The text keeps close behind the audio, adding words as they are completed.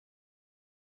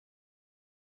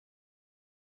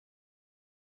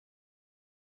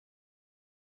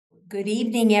Good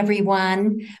evening,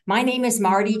 everyone. My name is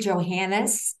Marty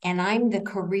Johannes, and I'm the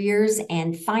Careers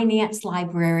and Finance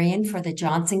Librarian for the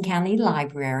Johnson County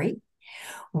Library.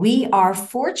 We are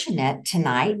fortunate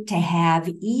tonight to have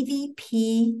Evie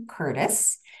P.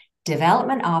 Curtis,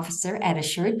 Development Officer at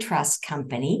Assured Trust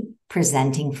Company,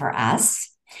 presenting for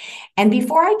us. And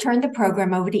before I turn the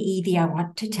program over to Evie, I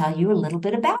want to tell you a little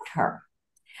bit about her.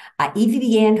 Evie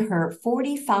began her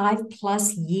 45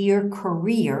 plus year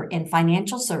career in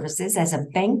financial services as a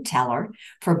bank teller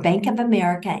for Bank of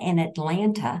America in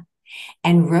Atlanta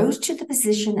and rose to the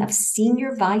position of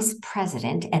Senior Vice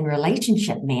President and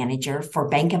Relationship Manager for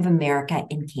Bank of America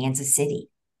in Kansas City.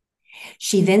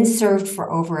 She then served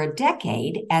for over a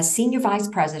decade as Senior Vice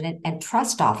President and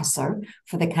Trust Officer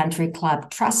for the Country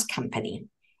Club Trust Company.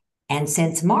 And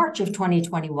since March of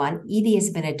 2021, Evie has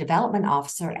been a development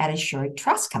officer at Assured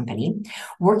Trust Company,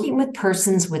 working with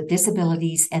persons with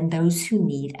disabilities and those who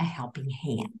need a helping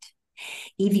hand.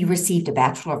 Evie received a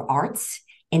Bachelor of Arts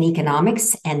in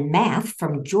Economics and Math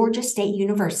from Georgia State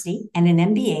University and an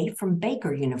MBA from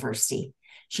Baker University.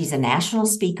 She's a national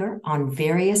speaker on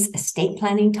various estate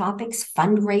planning topics,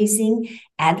 fundraising,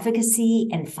 advocacy,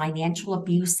 and financial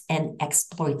abuse and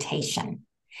exploitation.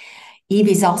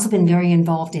 Evie's also been very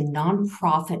involved in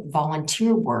nonprofit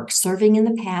volunteer work, serving in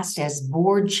the past as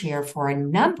board chair for a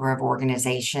number of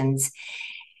organizations,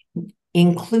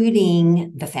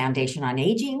 including the Foundation on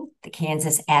Aging, the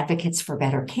Kansas Advocates for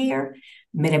Better Care,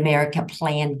 Mid-America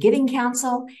Planned Giving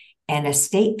Council, and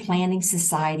Estate Planning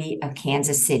Society of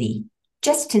Kansas City,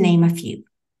 just to name a few.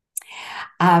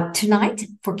 Tonight,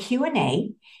 for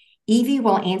Q&A, Evie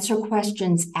will answer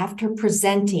questions after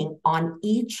presenting on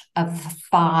each of the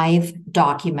 5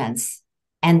 documents,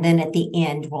 and then at the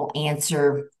end, we'll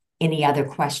answer any other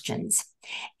questions.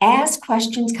 As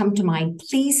questions come to mind,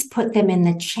 please put them in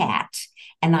the chat,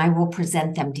 and I will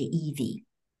present them to Evie.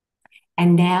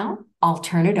 And now, I'll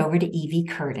turn it over to Evie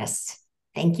Curtis.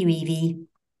 Thank you, Evie.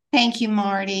 Thank you,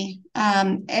 Marty.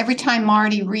 Every time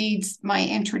Marty reads my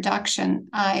introduction,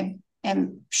 I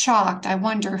am shocked. I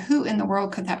wonder who in the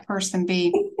world could that person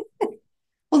be?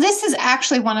 Well, this is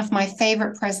actually one of my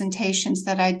favorite presentations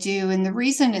that I do. And the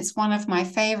reason it's one of my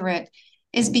favorite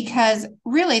is because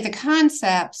really the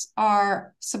concepts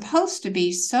are supposed to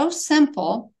be so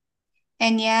simple.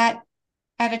 And yet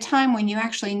at a time when you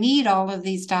actually need all of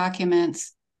these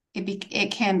documents, it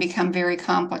can become very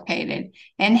complicated.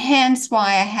 And hence why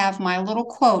I have my little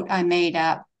quote I made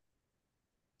up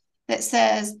that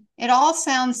says, "It all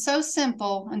sounds so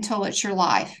simple until it's your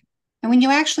life." And when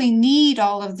you actually need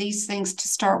all of these things to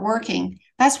start working,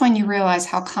 that's when you realize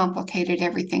how complicated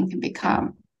everything can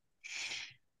become.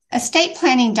 Estate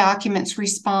planning documents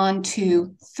respond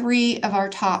to 3 of our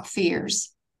top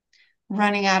fears: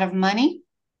 running out of money,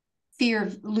 fear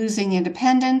of losing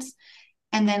independence,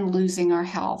 and then losing our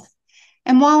health.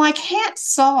 And while I can't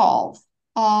solve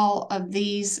all of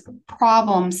these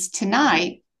problems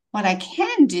tonight, what I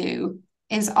can do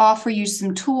is offer you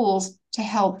some tools to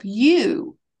help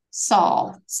you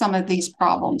solve some of these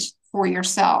problems for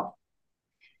yourself.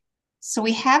 So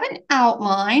we have an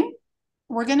outline.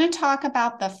 We're going to talk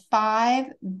about the 5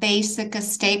 basic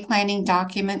estate planning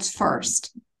documents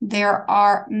first. There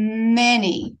are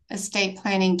many estate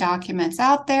planning documents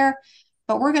out there,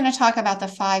 but we're going to talk about the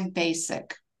 5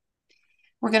 basic.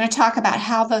 We're going to talk about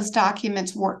how those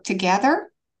documents work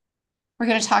together. We're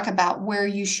going to talk about where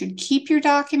you should keep your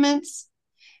documents.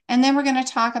 And then we're going to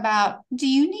talk about, do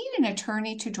you need an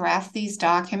attorney to draft these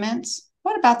documents?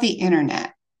 What about the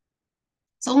internet?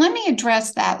 So let me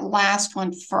address that last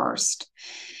one first,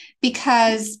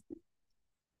 because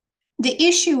the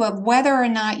issue of whether or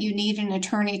not you need an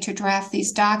attorney to draft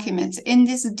these documents in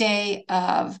this day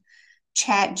of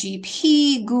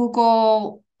ChatGPT,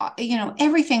 Google,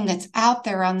 everything that's out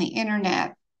there on the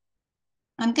internet,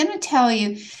 I'm going to tell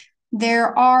you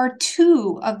there are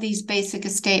 2 of these basic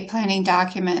estate planning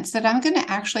documents that I'm going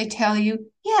to actually tell you,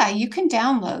 yeah, you can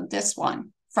download this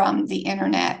one from the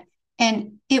internet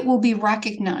and it will be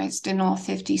recognized in all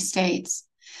 50 states.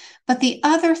 But the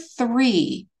other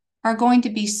 3 are going to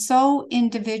be so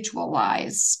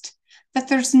individualized that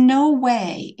there's no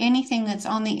way anything that's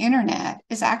on the internet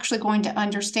is actually going to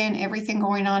understand everything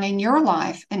going on in your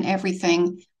life and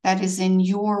everything that is in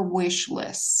your wish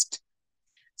list.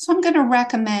 So I'm going to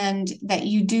recommend that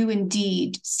you do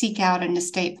indeed seek out an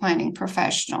estate planning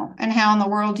professional. And how in the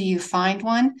world do you find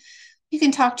one? You can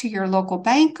talk to your local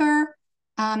banker.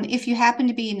 If you happen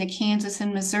to be in the Kansas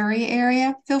and Missouri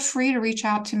area, feel free to reach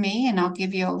out to me and I'll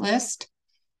give you a list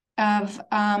of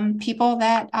people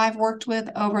that I've worked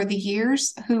with over the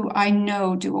years who I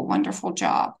know do a wonderful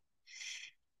job.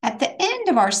 At the end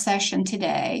of our session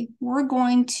today, we're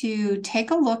going to take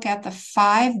a look at the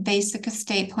 5 basic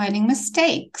estate planning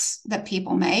mistakes that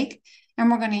people make,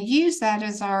 and we're going to use that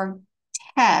as our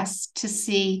test to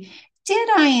see, did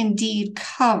I indeed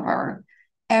cover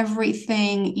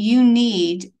everything you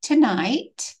need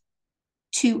tonight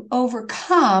to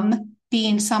overcome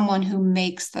being someone who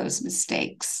makes those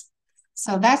mistakes?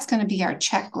 So that's going to be our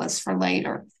checklist for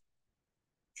later.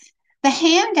 The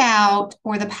handout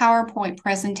or the PowerPoint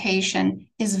presentation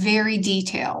is very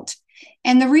detailed.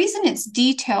 And the reason it's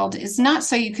detailed is not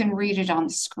so you can read it on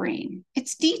the screen.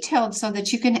 It's detailed so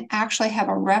that you can actually have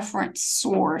a reference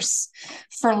source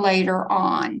for later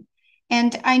on.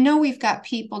 And I know we've got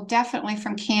people definitely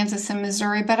from Kansas and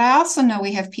Missouri, but I also know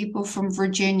we have people from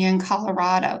Virginia and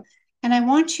Colorado. And I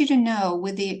want you to know,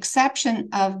 with the exception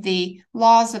of the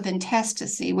laws of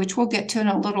intestacy, which we'll get to in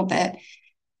a little bit,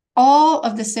 all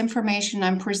of this information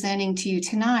I'm presenting to you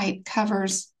tonight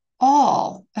covers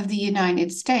all of the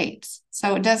United States.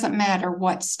 So it doesn't matter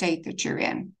what state that you're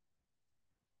in.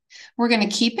 We're going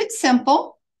to keep it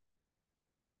simple.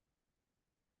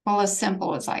 Well, as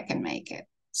simple as I can make it.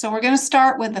 So we're going to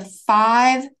start with the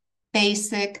 5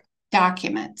 basic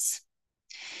documents.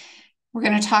 We're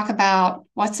going to talk about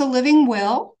what's a living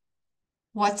will,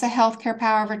 what's a healthcare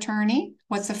power of attorney,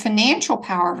 what's a financial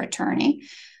power of attorney,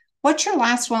 what's your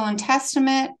last will and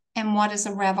testament, and what is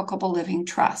a revocable living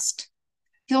trust.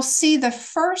 You'll see the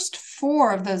first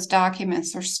 4 of those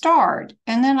documents are starred,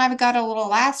 and then I've got a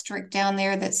little asterisk down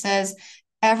there that says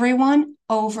everyone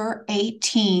over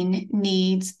 18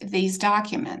 needs these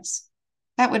documents.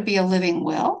 That would be a living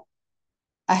will,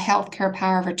 a healthcare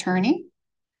power of attorney,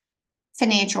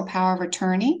 financial power of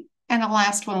attorney, and a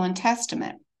last will and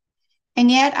testament. And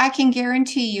yet I can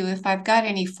guarantee you, if I've got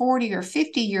any 40 or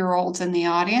 50-year-olds in the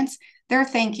audience, they're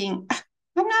thinking,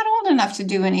 I'm not old enough to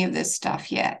do any of this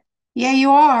stuff yet. Yeah,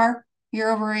 you are.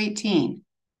 You're over 18.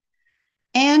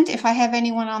 And if I have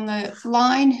anyone on the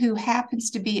line who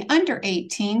happens to be under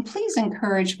 18, please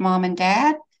encourage mom and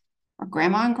dad or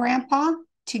grandma and grandpa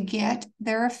to get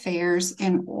their affairs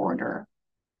in order.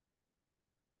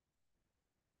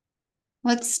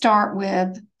 Let's start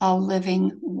with a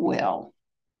living will.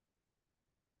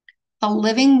 A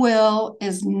living will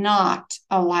is not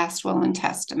a last will and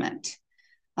testament.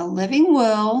 A living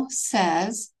will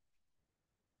says,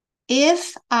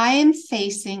 if I am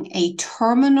facing a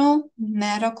terminal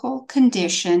medical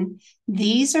condition,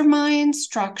 these are my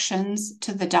instructions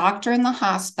to the doctor in the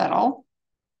hospital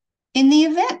in the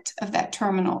event of that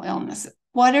terminal illness.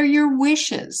 What are your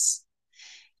wishes?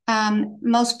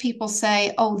 Most people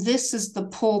say, oh, this is the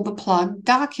pull the plug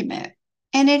document.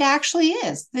 And it actually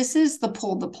is. This is the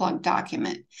pull the plug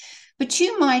document. But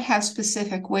you might have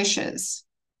specific wishes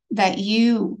that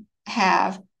you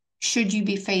have should you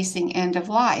be facing end of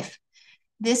life.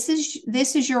 This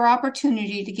is your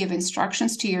opportunity to give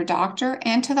instructions to your doctor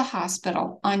and to the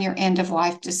hospital on your end of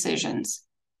life decisions.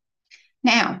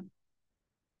 Now,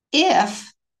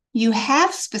 if you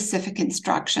have specific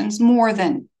instructions more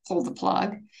than pull the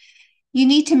plug, you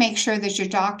need to make sure that your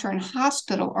doctor and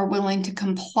hospital are willing to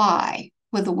comply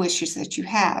with the wishes that you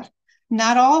have.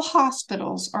 Not all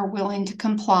hospitals are willing to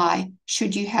comply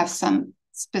should you have some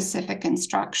specific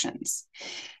instructions.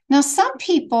 Now, some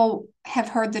people have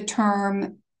heard the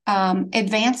term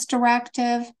advance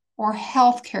directive or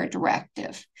healthcare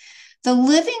directive. The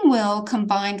living will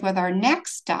combined with our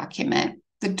next document,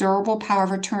 the durable power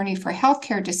of attorney for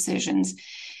healthcare decisions,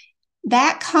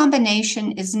 that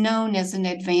combination is known as an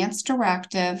advance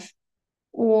directive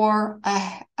or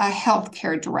a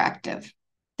healthcare directive.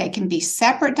 They can be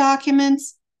separate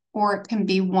documents or it can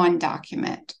be one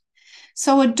document.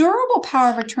 So a durable power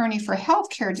of attorney for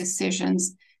healthcare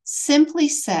decisions simply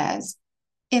says,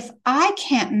 if I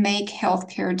can't make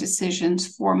healthcare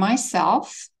decisions for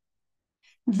myself,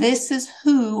 this is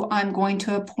who I'm going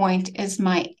to appoint as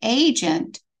my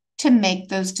agent to make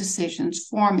those decisions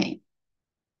for me.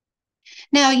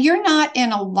 Now, you're not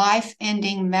in a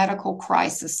life-ending medical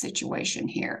crisis situation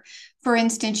here. For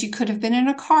instance, you could have been in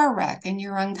a car wreck and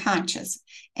you're unconscious,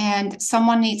 and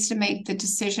someone needs to make the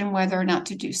decision whether or not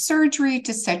to do surgery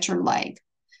to set your leg.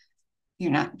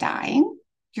 You're not dying.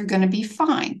 You're going to be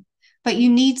fine. But you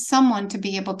need someone to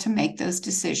be able to make those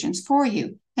decisions for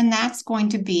you, and that's going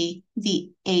to be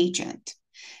the agent.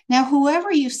 Now,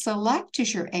 whoever you select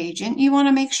as your agent, you want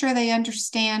to make sure they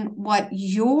understand what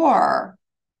your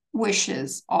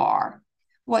wishes are,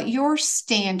 what your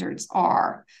standards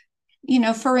are. You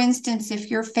know, for instance,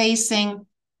 if you're facing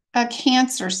a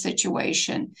cancer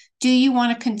situation, do you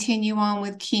want to continue on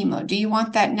with chemo? Do you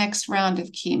want that next round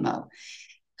of chemo?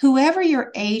 Whoever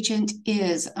your agent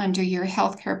is under your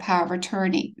healthcare power of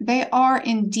attorney, they are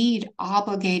indeed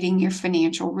obligating your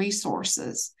financial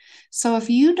resources. So if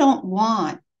you don't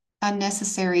want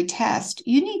unnecessary tests,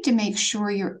 you need to make sure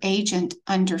your agent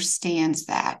understands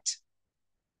that.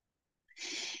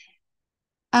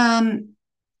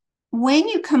 When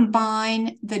you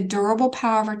combine the durable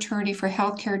power of attorney for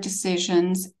healthcare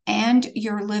decisions and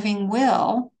your living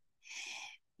will,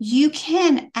 you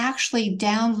can actually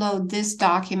download this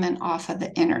document off of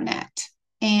the internet.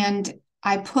 And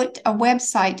I put a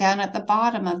website down at the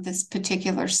bottom of this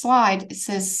particular slide. It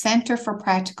says Center for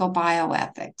Practical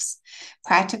Bioethics.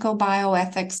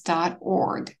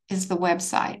 Practicalbioethics.org is the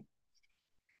website.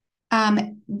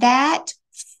 That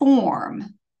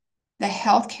form, the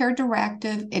Healthcare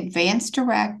Directive, Advance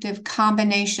Directive,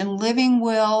 Combination Living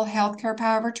Will, Healthcare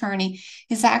Power of Attorney,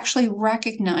 is actually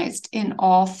recognized in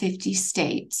all 50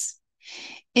 states.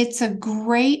 It's a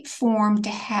great form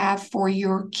to have for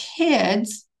your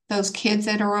kids, those kids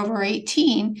that are over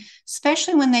 18,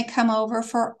 especially when they come over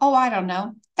for, I don't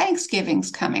know,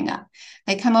 Thanksgiving's coming up.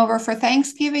 They come over for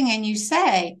Thanksgiving and you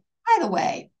say, by the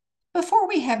way, before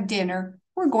we have dinner,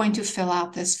 we're going to fill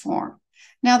out this form.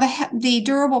 Now, the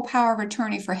durable power of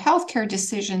attorney for healthcare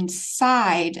decisions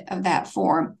side of that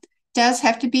form does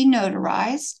have to be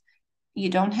notarized.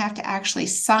 You don't have to actually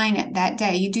sign it that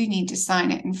day. You do need to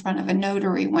sign it in front of a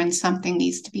notary when something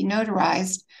needs to be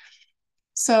notarized.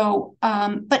 So,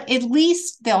 but at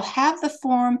least they'll have the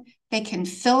form. They can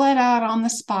fill it out on the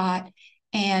spot,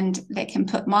 and they can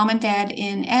put mom and dad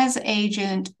in as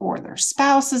agent or their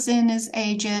spouses in as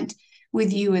agent,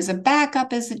 with you as a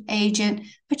backup as an agent,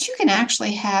 but you can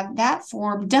actually have that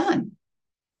form done.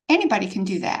 Anybody can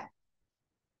do that.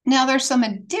 Now, there's some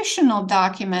additional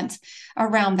documents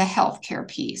around the healthcare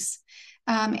piece,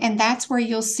 and that's where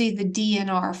you'll see the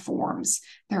DNR forms.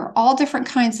 There are all different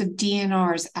kinds of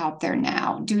DNRs out there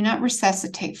now, do not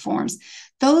resuscitate forms.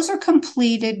 Those are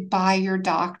completed by your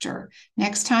doctor.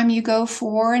 Next time you go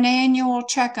for an annual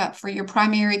checkup for your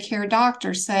primary care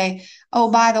doctor, say, oh,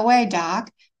 by the way,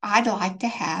 doc, I'd like to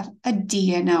have a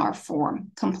DNR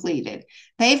form completed.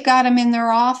 They've got them in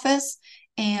their office,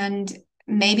 and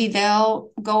maybe they'll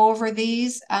go over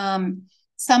these.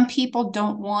 Some people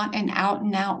don't want an out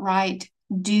and outright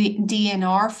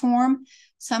DNR form.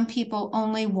 Some people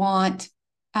only want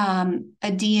a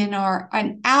DNR,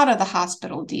 an out of the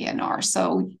hospital DNR.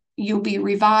 So you'll be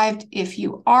revived if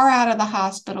you are out of the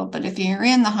hospital, but if you're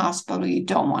in the hospital, you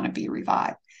don't want to be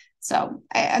revived. So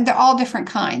they're all different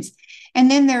kinds. And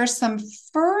then there are some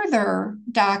further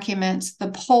documents,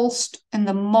 the POLST and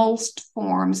the MOLST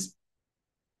forms.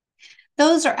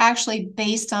 Those are actually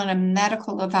based on a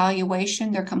medical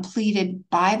evaluation. They're completed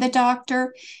by the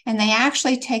doctor, and they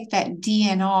actually take that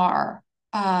DNR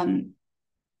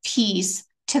piece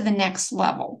to the next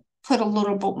level, put a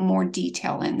little bit more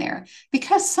detail in there,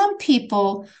 because some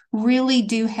people really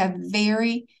do have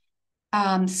very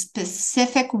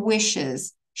specific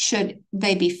wishes should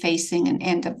they be facing an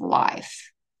end of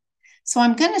life. So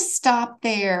I'm going to stop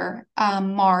there,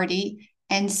 Marty,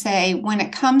 and say when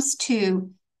it comes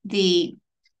to the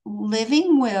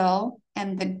living will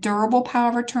and the durable power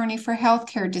of attorney for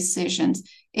healthcare decisions,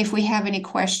 if we have any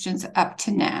questions up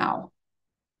to now.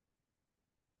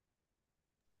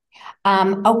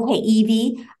 Okay,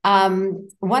 Evie,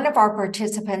 one of our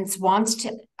participants wants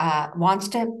to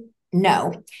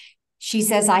know. She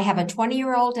says, I have a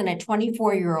 20-year-old and a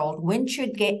 24-year-old. When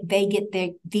should they get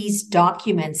these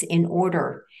documents in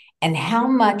order? And how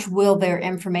much will their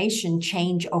information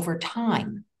change over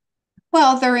time?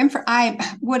 Well,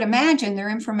 I would imagine their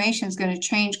information is going to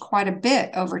change quite a bit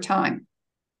over time.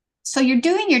 So you're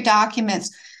doing your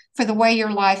documents for the way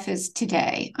your life is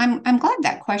today. I'm glad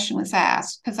that question was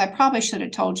asked, because I probably should have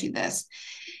told you this.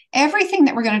 Everything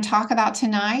that we're going to talk about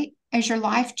tonight, as your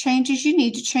life changes, you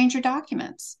need to change your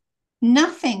documents.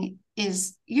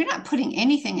 You're not putting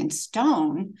anything in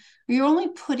stone. You're only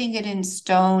putting it in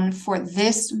stone for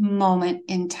this moment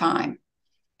in time.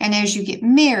 And as you get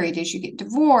married, as you get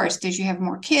divorced, as you have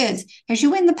more kids, as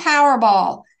you win the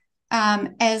Powerball,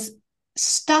 as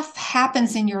stuff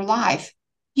happens in your life,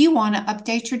 you want to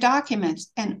update your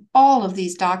documents, and all of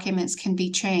these documents can be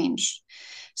changed.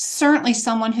 Certainly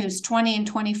someone who's 20 and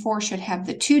 24 should have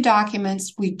the two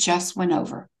documents we just went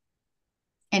over.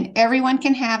 And everyone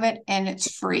can have it, and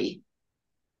it's free.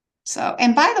 So,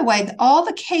 and by the way, all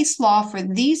the case law for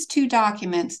these two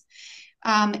documents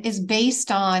is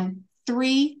based on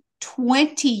 3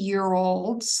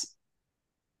 20-year-olds,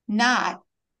 not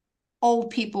old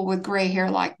people with gray hair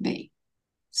like me.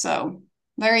 So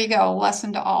there you go, a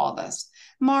lesson to all of us.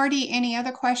 Marty, any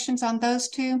other questions on those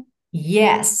two?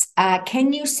 Yes.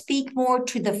 Can you speak more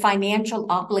to the financial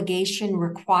obligation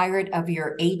required of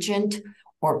your agent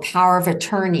or power of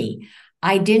attorney?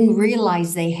 I didn't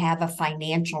realize they have a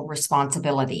financial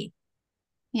responsibility.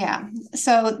 Yeah.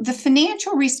 So the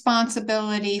financial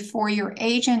responsibility for your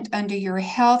agent under your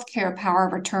healthcare power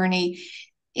of attorney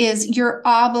is you're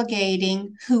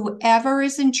obligating whoever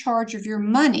is in charge of your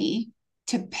money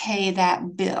to pay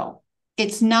that bill.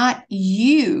 It's not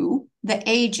you, the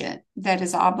agent, that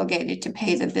is obligated to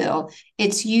pay the bill.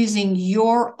 It's using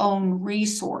your own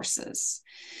resources.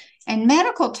 And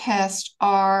medical tests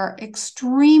are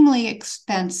extremely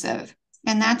expensive.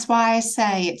 And that's why I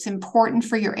say it's important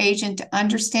for your agent to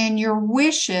understand your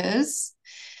wishes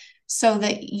so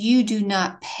that you do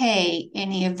not pay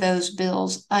any of those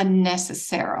bills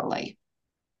unnecessarily.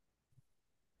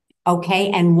 Okay,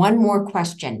 and one more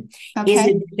question. Is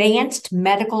Okay. advanced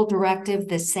medical directive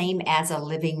the same as a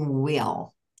living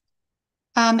will?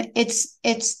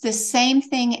 It's the same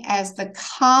thing as the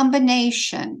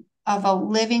combination of a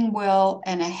living will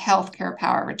and a healthcare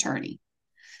power of attorney.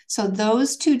 So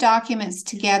those two documents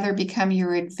together become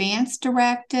your advance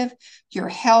directive, your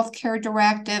healthcare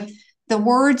directive. The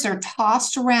words are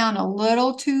tossed around a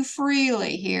little too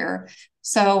freely here.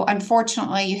 So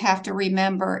unfortunately, you have to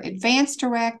remember advance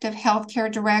directive, healthcare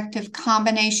directive,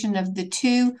 combination of the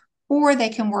two, or they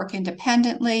can work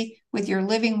independently with your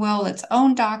living will, its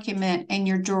own document, and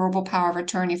your durable power of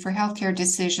attorney for healthcare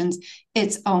decisions,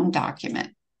 its own document.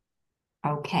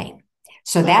 Okay,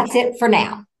 so that's Okay. it for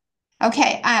now.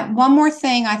 Okay, one more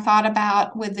thing I thought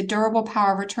about with the durable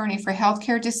power of attorney for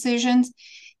healthcare decisions.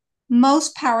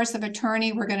 Most powers of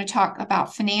attorney, we're going to talk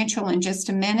about financial in just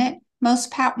a minute.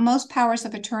 Most powers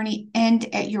of attorney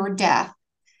end at your death.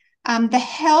 The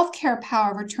healthcare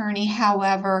power of attorney,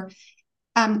 however,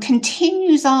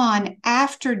 continues on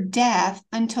after death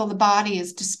until the body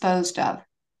is disposed of.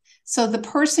 So the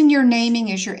person you're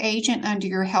naming as your agent under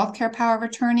your healthcare power of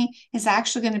attorney is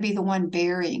actually going to be the one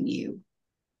burying you.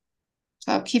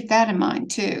 So keep that in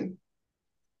mind too.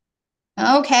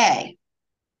 Okay,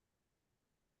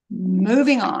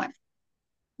 moving on.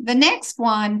 The next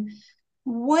one,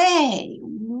 way,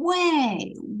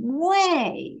 way,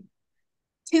 way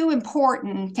too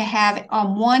important to have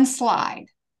on one slide.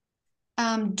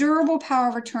 Durable power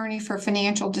of attorney for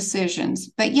financial decisions,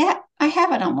 but yet I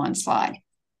have it on one slide.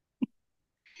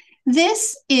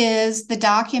 This is the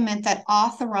document that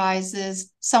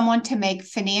authorizes someone to make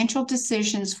financial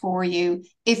decisions for you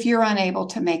if you're unable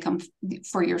to make them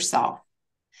for yourself.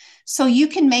 So you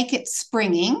can make it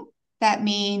springing. That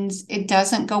means it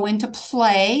doesn't go into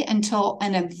play until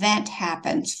an event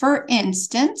happens. For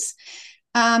instance,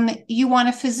 you want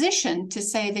a physician to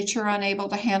say that you're unable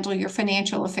to handle your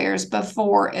financial affairs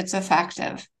before it's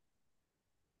effective.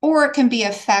 Or it can be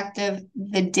effective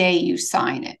the day you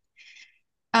sign it.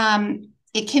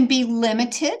 It can be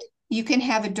limited. You can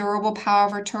have a durable power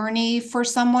of attorney for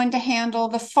someone to handle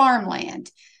the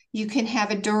farmland. You can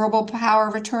have a durable power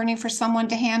of attorney for someone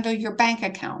to handle your bank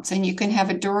accounts, and you can have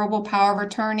a durable power of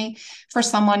attorney for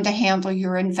someone to handle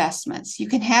your investments. You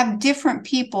can have different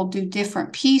people do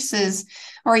different pieces,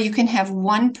 or you can have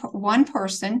one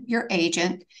person, your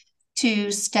agent,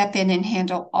 to step in and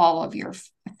handle all of your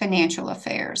financial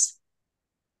affairs.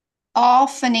 All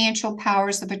financial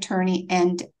powers of attorney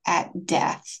end at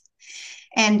death.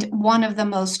 And one of the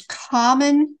most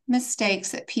common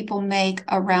mistakes that people make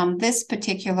around this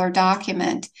particular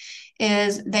document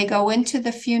is they go into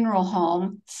the funeral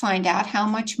home, find out how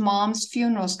much mom's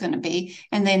funeral is going to be,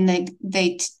 and then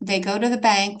they go to the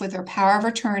bank with their power of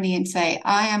attorney and say,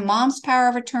 I am mom's power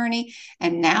of attorney,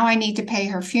 and now I need to pay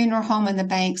her funeral home. And the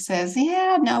bank says,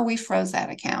 yeah, no, we froze that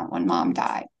account when mom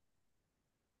died.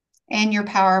 And your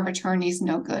power of attorney is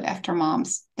no good after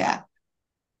mom's death.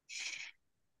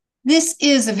 This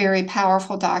is a very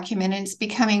powerful document, and it's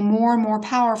becoming more and more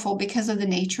powerful because of the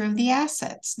nature of the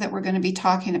assets that we're going to be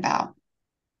talking about.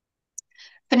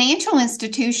 Financial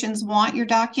institutions want your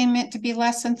document to be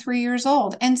less than 3 years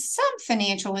old, and some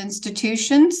financial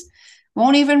institutions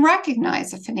won't even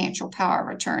recognize a financial power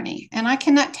of attorney. And I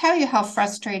cannot tell you how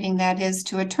frustrating that is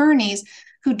to attorneys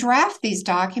who draft these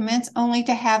documents only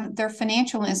to have their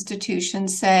financial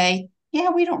institutions say, yeah,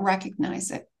 we don't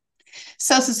recognize it.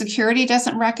 Social Security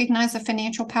doesn't recognize a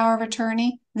financial power of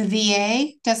attorney. The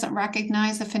VA doesn't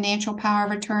recognize a financial power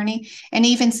of attorney. And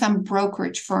even some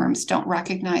brokerage firms don't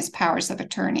recognize powers of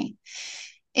attorney.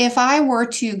 If I were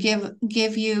to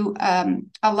give you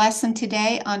a lesson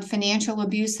today on financial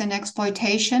abuse and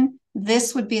exploitation,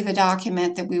 this would be the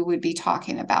document that we would be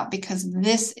talking about, because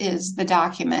this is the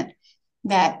document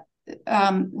that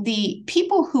the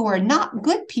people who are not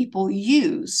good people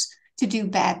use to do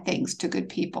bad things to good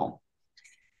people.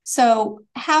 So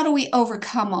how do we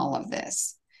overcome all of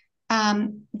this?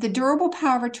 The durable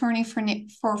power of attorney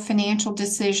for financial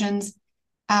decisions,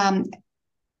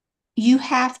 you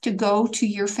have to go to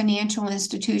your financial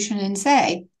institution and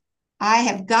say, I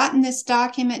have gotten this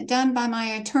document done by my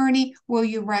attorney. Will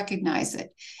you recognize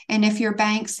it? And if your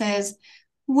bank says,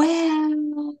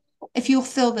 well, if you'll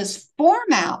fill this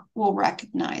form out, we'll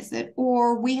recognize it.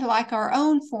 Or we like our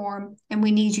own form and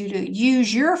we need you to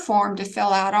use your form to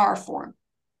fill out our form.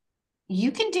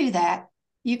 You can do that.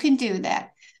 You can do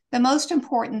that. The most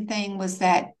important thing was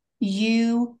that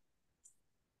you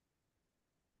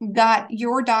got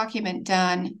your document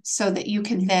done so that you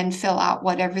can then fill out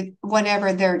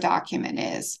whatever their document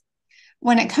is.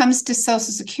 When it comes to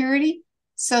Social Security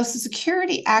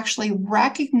actually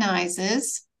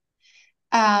recognizes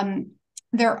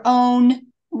their own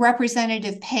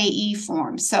representative payee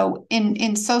form. So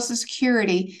in Social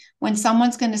Security, when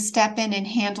someone's going to step in and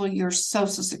handle your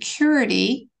Social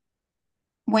Security,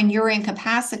 when you're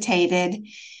incapacitated,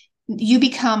 you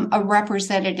become a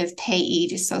representative payee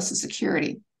to Social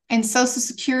Security. And Social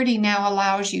Security now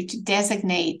allows you to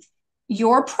designate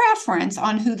your preference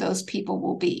on who those people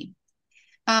will be.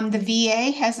 The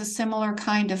VA has a similar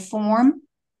kind of form,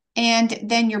 and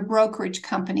then your brokerage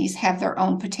companies have their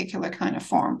own particular kind of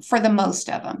form for the most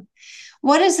of them.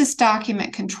 What does this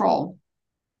document control?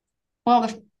 Well,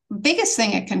 the biggest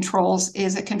thing it controls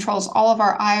is it controls all of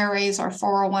our IRAs, our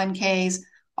 401ks,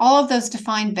 all of those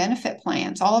defined benefit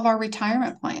plans, all of our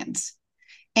retirement plans.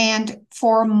 And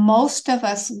for most of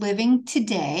us living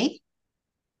today,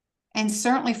 and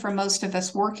certainly for most of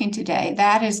us working today,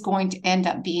 that is going to end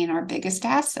up being our biggest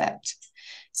asset.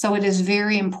 So it is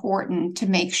very important to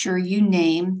make sure you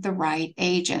name the right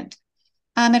agent.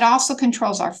 It also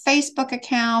controls our Facebook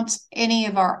accounts, any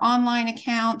of our online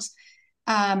accounts,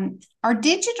 our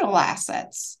digital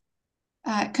assets.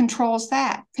 Controls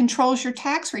that, controls your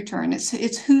tax return.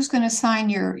 It's who's going to sign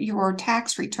your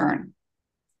tax return.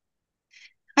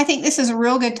 I think this is a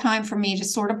real good time for me to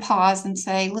sort of pause and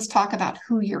say, let's talk about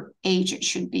who your agent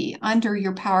should be under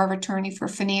your power of attorney for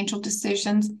financial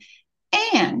decisions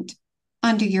and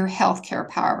under your healthcare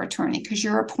power of attorney, because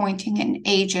you're appointing an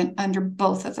agent under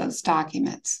both of those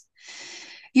documents.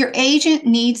 Your agent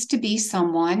needs to be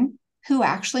someone who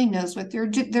actually knows what they're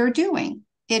doing.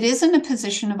 It isn't a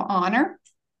position of honor.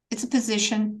 It's a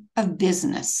position of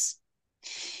business.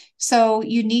 So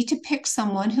you need to pick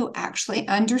someone who actually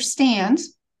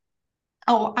understands,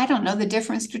 I don't know, the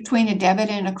difference between a debit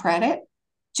and a credit,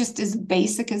 just as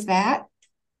basic as that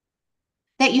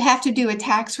you have to do a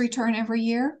tax return every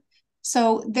year.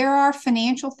 So there are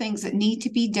financial things that need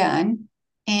to be done,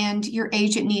 and your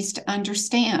agent needs to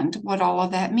understand what all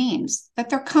of that means, that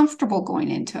they're comfortable going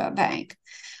into a bank.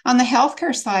 On the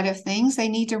healthcare side of things, they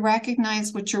need to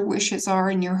recognize what your wishes are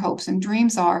and your hopes and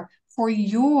dreams are for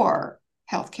your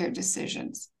healthcare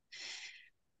decisions.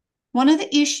 One of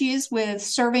the issues with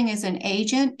serving as an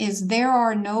agent is there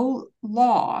are no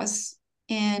laws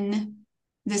in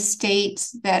the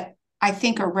states that I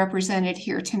think are represented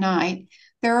here tonight.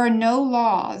 There are no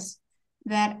laws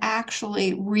that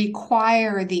actually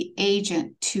require the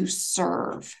agent to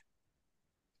serve.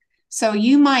 So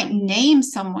you might name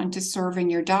someone to serve in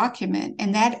your document,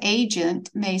 and that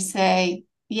agent may say,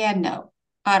 yeah, no,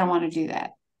 I don't want to do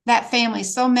that. That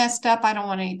family's so messed up, I don't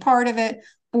want any part of it.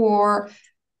 Or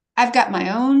I've got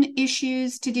my own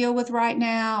issues to deal with right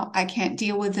now. I can't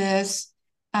deal with this.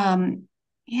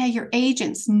 Your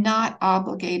agent's not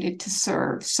obligated to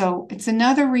serve. So it's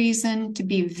another reason to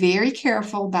be very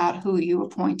careful about who you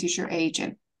appoint as your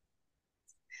agent.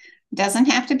 Doesn't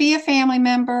have to be a family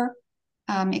member.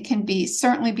 It can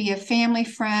certainly be a family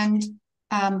friend.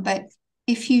 But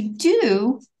if you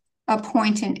do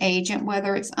appoint an agent,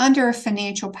 whether it's under a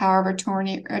financial power of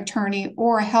attorney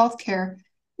or a healthcare,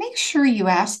 make sure you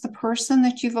ask the person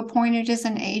that you've appointed as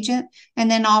an agent, and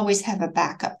then always have a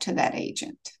backup to that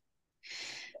agent.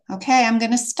 Okay, I'm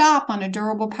going to stop on a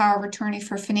durable power of attorney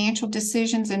for financial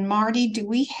decisions. And Marty, do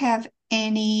we have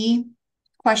any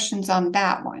questions on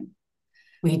that one?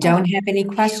 We don't have any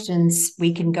questions.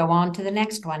 We can go on to the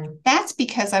next one. That's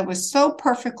because I was so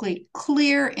perfectly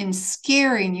clear in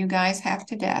scaring you guys half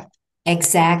to death.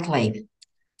 Exactly.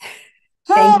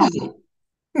 Thank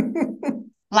you.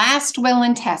 Last will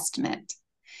and testament.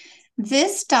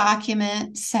 This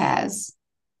document says,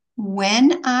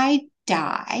 when I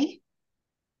die,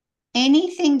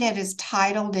 anything that is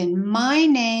titled in my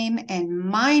name and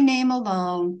my name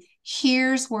alone,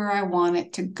 here's where I want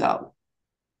it to go.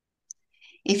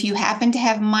 If you happen to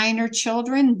have minor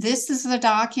children, this is the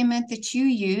document that you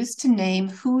use to name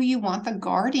who you want the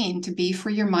guardian to be for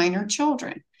your minor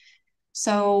children.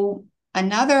 So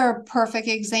Another perfect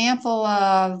example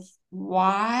of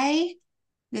why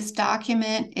this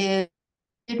document is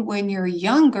when you're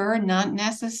younger, not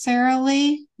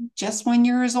necessarily just when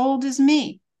you're as old as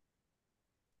me.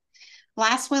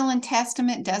 Last will and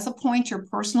testament does appoint your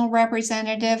personal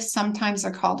representative. Sometimes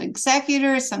they're called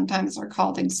executors, sometimes they're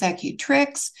called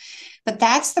executrix, but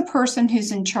that's the person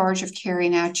who's in charge of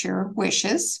carrying out your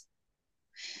wishes.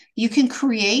 You can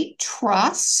create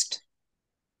trust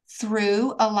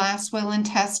through a last will and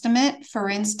testament. For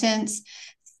instance,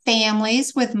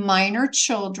 families with minor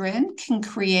children can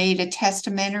create a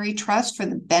testamentary trust for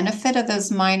the benefit of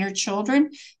those minor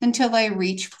children until they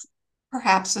reach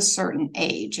perhaps a certain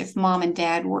age, if mom and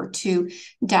dad were to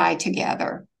die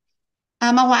together.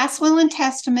 A last will and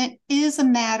testament is a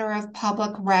matter of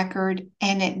public record,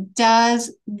 and it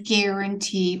does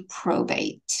guarantee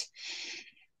probate.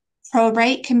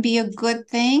 Probate can be a good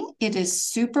thing. It is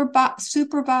supervised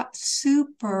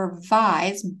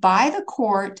by the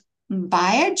court,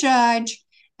 by a judge,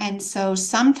 and so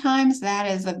sometimes that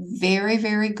is a very,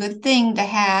 very good thing to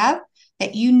have,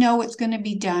 that you know it's going to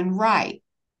be done right.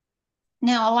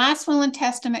 Now, a last will and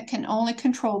testament can only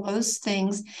control those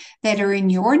things that are in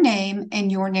your name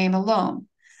and your name alone.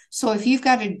 So if you've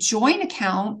got a joint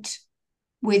account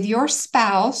with your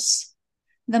spouse,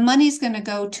 the money's going to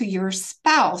go to your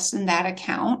spouse in that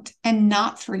account and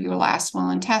not through your last will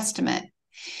and testament.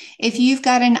 If you've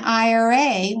got an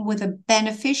IRA with a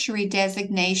beneficiary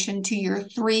designation to your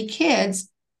 3 kids,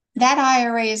 that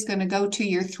IRA is going to go to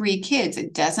your 3 kids.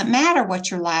 It doesn't matter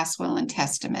what your last will and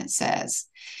testament says.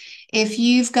 If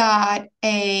you've got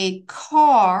a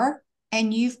car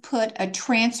and you've put a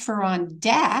transfer on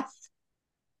death,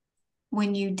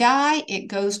 when you die, it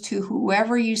goes to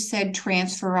whoever you said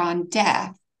transfer on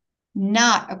death,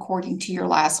 not according to your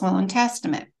last will and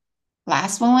testament.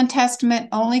 Last will and testament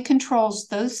only controls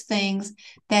those things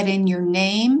that are in your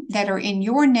name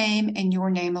and your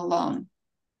name alone.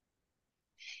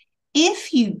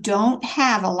 If you don't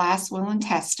have a last will and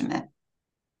testament,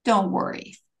 don't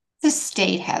worry. The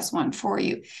state has one for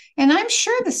you. And I'm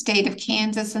sure the state of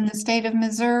Kansas and the state of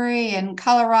Missouri and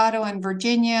Colorado and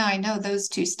Virginia, I know those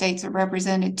 2 states are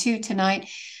represented too tonight.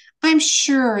 I'm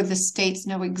sure the states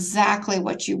know exactly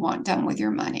what you want done with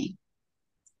your money.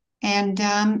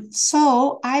 And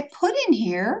so I put in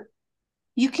here,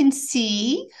 you can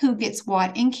see who gets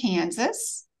what in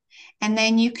Kansas, and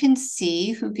then you can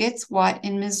see who gets what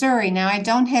in Missouri. Now, I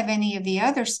don't have any of the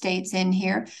other states in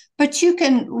here, but you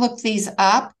can look these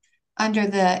up under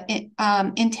the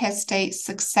intestate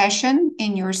succession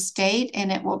in your state,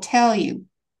 and it will tell you.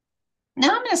 Now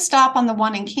I'm going to stop on the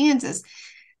one in Kansas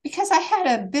because I had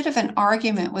a bit of an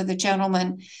argument with a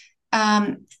gentleman.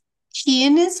 He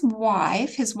and his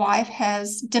wife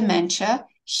has dementia.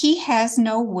 He has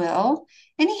no will,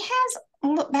 and he has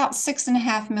about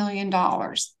 $6.5 million.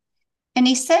 And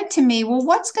he said to me, well,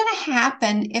 what's going to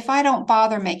happen if I don't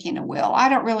bother making a will? I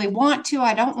don't really want to.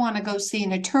 I don't want to go see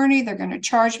an attorney. They're going to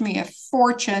charge me a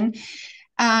fortune.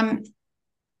 And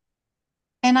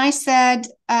I said,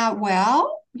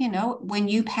 well, when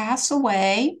you pass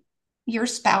away, your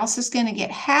spouse is going to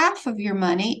get half of your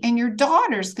money and your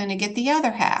daughter's going to get the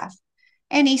other half.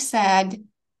 And he said,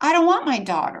 I don't want my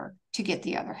daughter to get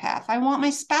the other half. I want my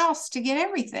spouse to get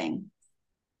everything.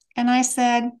 And I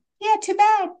said, yeah, too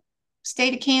bad.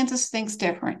 State of Kansas thinks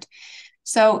different.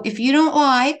 So if you don't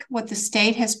like what the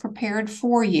state has prepared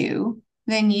for you,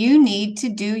 then you need to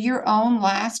do your own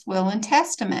last will and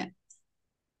testament.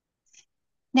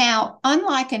 Now,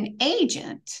 unlike an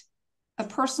agent, a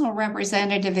personal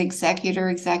representative, executor,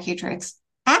 executrix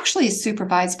actually is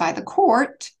supervised by the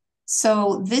court.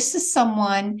 So this is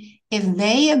someone, if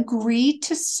they agree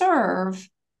to serve,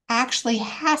 actually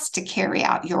has to carry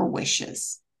out your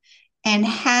wishes and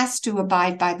has to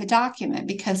abide by the document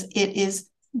because it is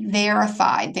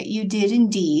verified that you did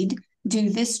indeed do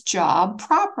this job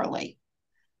properly.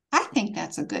 I think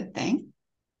that's a good thing.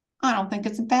 I don't think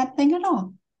it's a bad thing at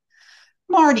all.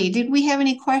 Marty, did we have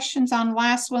any questions on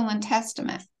last will and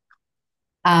testament?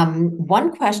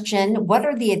 One question, what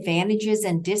are the advantages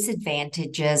and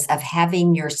disadvantages of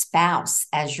having your spouse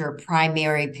as your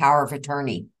primary power of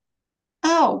attorney?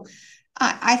 Oh,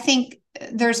 I think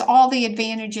there's all the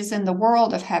advantages in the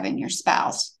world of having your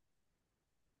spouse.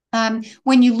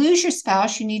 When you lose your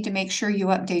spouse, you need to make sure you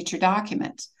update your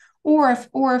documents. Or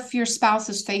if your spouse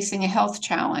is facing a health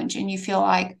challenge and you feel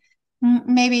like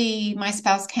maybe my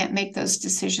spouse can't make those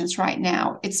decisions right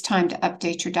now, it's time to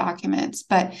update your documents.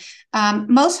 But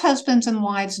most husbands and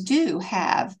wives do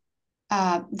have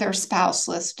their spouse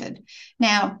listed.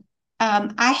 Now,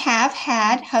 I have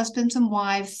had husbands and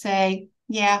wives say,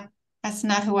 yeah, That's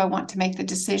not who I want to make the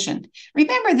decision.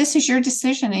 Remember, this is your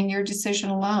decision and your decision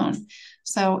alone.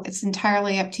 So it's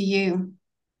entirely up to you.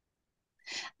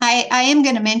 I am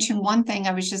going to mention one thing.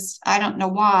 I don't know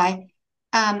why.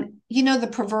 The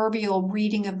proverbial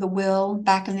reading of the will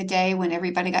back in the day when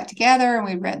everybody got together and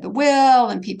we read the will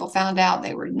and people found out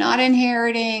they were not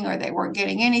inheriting or they weren't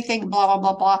getting anything, blah, blah,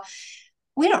 blah, blah.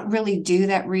 We don't really do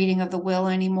that reading of the will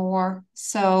anymore.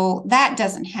 So that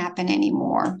doesn't happen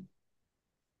anymore.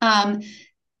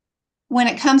 When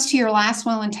it comes to your last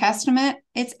will and testament,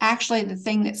 it's actually the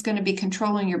thing that's going to be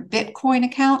controlling your Bitcoin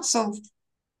account. So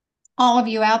all of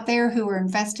you out there who are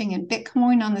investing in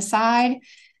Bitcoin on the side,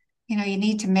 you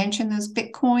need to mention those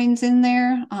Bitcoins in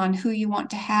there on who you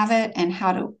want to have it and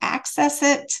how to access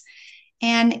it.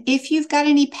 And if you've got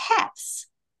any pets,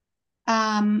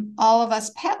 all of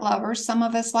us pet lovers, some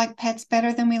of us like pets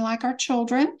better than we like our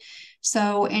children.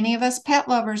 So any of us pet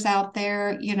lovers out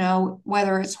there,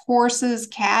 whether it's horses,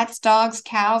 cats, dogs,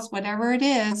 cows, whatever it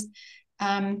is,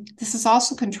 this is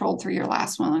also controlled through your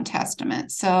last will and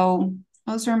testament. So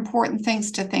those are important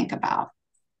things to think about.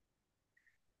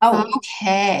 Oh,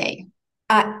 okay.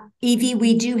 Evie,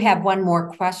 we do have one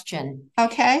more question.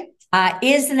 Okay.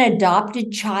 Is an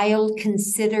adopted child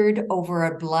considered over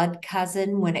a blood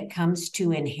cousin when it comes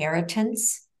to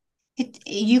inheritance?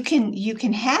 You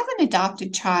can have an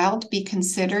adopted child be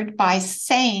considered by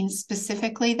saying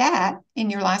specifically that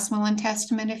in your last will and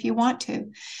testament if you want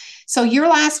to. So your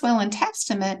last will and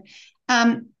testament,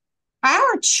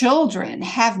 our children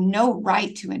have no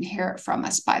right to inherit from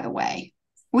us, by the way.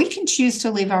 We can choose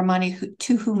to leave our money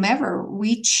to whomever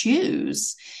we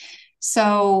choose.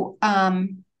 So,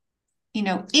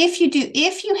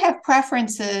 if you have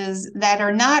preferences that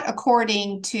are not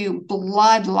according to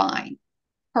bloodline,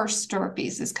 Hurst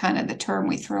Stirpes is kind of the term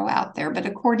we throw out there, but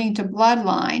according to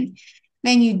bloodline,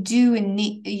 then you do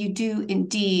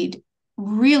indeed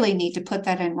really need to put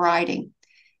that in writing.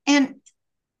 And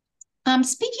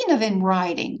speaking of in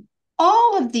writing,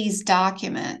 all of these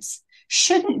documents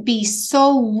shouldn't be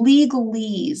so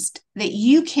legalese that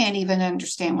you can't even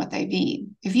understand what they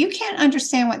mean. If you can't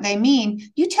understand what they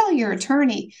mean, you tell your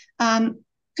attorney,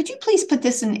 could you please put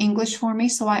this in English for me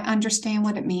so I understand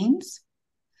what it means?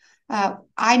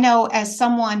 I know as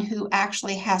someone who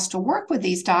actually has to work with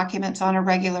these documents on a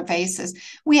regular basis,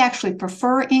 we actually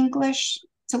prefer English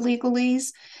to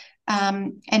legalese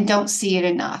and don't see it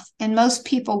enough. And most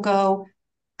people go,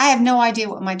 I have no idea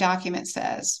what my document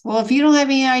says. Well, if you don't have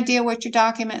any idea what your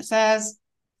document says,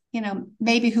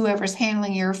 maybe whoever's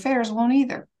handling your affairs won't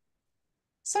either.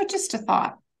 So just a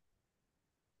thought.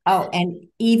 Oh, and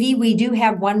Evie, we do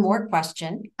have one more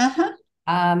question.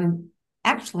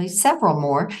 Actually, several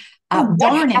more.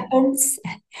 What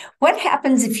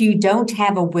happens if you don't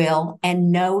have a will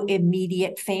and no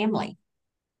immediate family?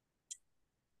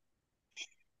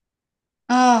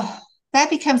 Oh, that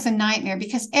becomes a nightmare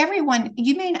because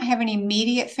you may not have an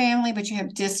immediate family, but you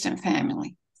have distant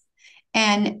family.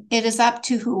 And it is up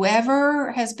to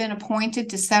whoever has been appointed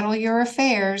to settle your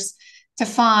affairs to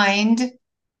find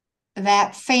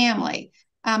that family.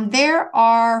 There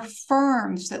are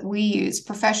firms that we use,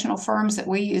 professional firms that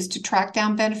we use to track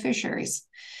down beneficiaries.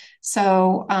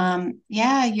 So,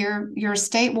 your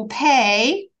estate will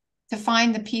pay to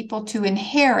find the people to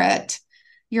inherit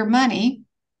your money,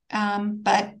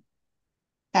 but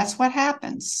that's what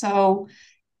happens. So,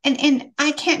 and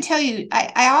I can't tell you,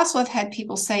 I also have had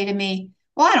people say to me,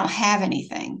 well, I don't have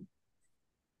anything.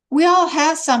 We all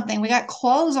have something. We got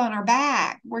clothes on our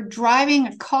back. We're driving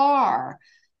a car.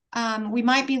 We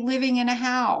might be living in a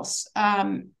house.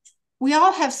 We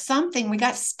all have something. We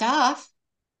got stuff.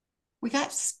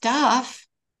 This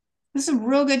is a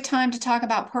real good time to talk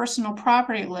about personal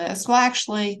property lists. Well,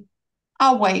 actually,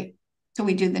 I'll wait till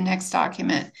we do the next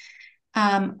document.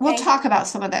 We'll talk about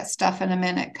some of that stuff in a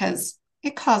minute because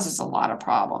it causes a lot of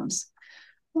problems.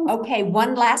 Okay,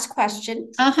 one last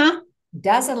question.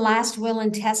 Does a last will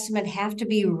and testament have to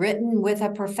be written with a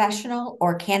professional,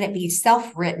 or can it be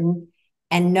self-written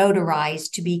and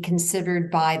notarized to be considered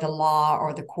by the law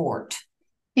or the court?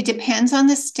 It depends on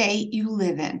the state you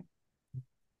live in.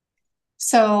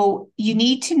 So you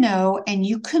need to know, and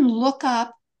you can look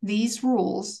up these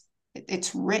rules.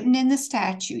 It's written in the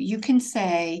statute. You can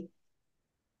say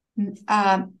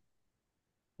the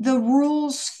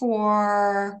rules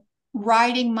for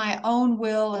writing my own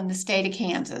will in the state of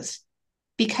Kansas,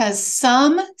 because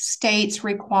some states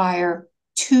require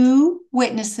 2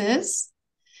 witnesses.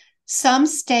 Some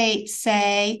states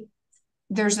say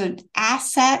there's an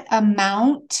asset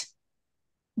amount,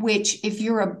 which if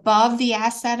you're above the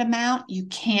asset amount, you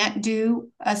can't do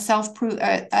a self-written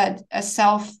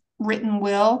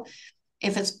will.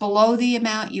 If it's below the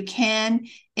amount, you can.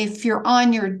 If you're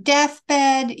on your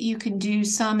deathbed, you can do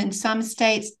some in some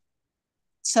states.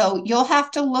 So you'll have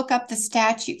to look up the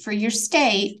statute for your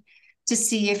state to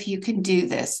see if you can do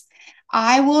this.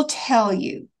 I will tell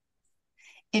you,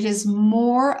 it is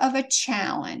more of a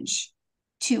challenge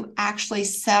to actually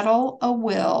settle a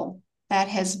will that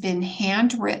has been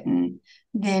handwritten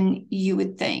than you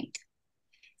would think.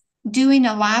 Doing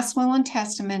a last will and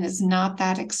testament is not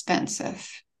that expensive.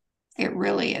 It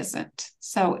really isn't.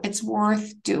 So it's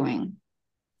worth doing.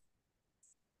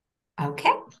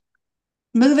 Okay.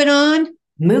 Moving on.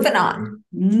 Moving on.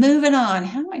 Moving on.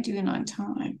 How am I doing on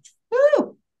time?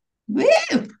 Woo!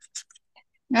 Woo!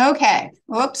 Okay.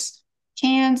 Whoops.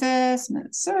 Kansas,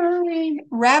 Missouri.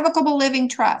 Revocable living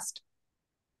trust.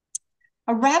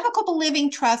 A revocable living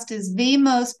trust is the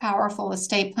most powerful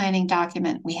estate planning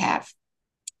document we have.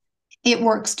 It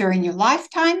works during your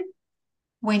lifetime,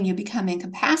 when you become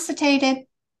incapacitated,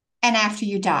 and after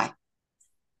you die.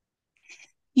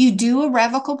 You do a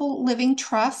revocable living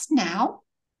trust now,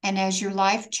 and as your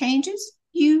life changes,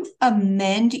 you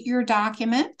amend your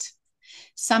document.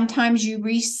 Sometimes you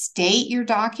restate your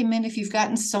document. If you've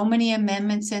gotten so many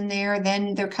amendments in there,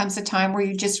 then there comes a time where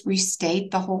you just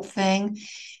restate the whole thing.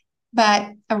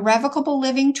 But a revocable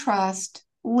living trust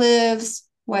lives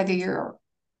whether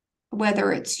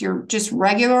it's your just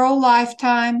regular old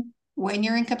lifetime, when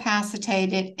you're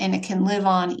incapacitated, and it can live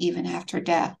on even after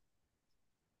death.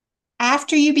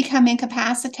 After you become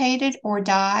incapacitated or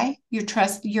die,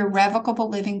 your revocable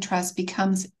living trust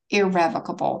becomes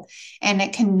irrevocable, and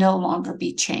it can no longer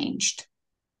be changed.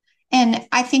 And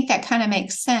I think that kind of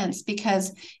makes sense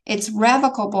because it's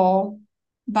revocable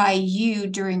by you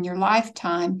during your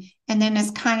lifetime. And then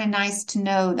it's kind of nice to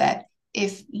know that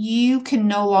if you can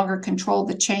no longer control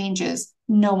the changes,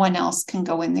 no one else can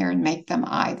go in there and make them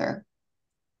either.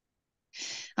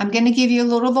 I'm going to give you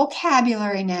a little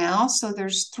vocabulary now. So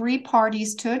there's 3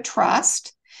 parties to a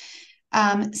trust.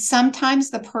 Sometimes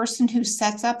the person who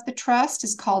sets up the trust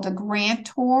is called a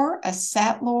grantor, a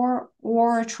settlor,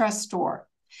 or a trustor.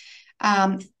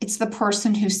 It's the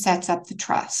person who sets up the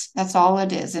trust. That's all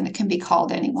it is, and it can be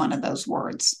called any one of those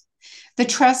words. The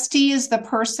trustee is the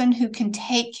person who can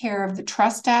take care of the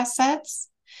trust assets.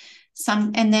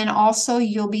 And then also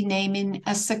you'll be naming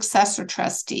a successor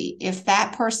trustee. If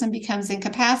that person becomes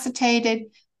incapacitated,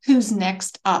 who's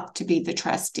next up to be the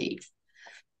trustee?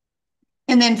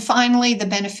 And then finally, the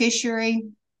beneficiary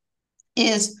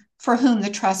is for whom the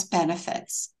trust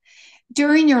benefits.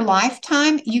 During your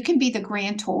lifetime, you can be the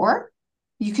grantor,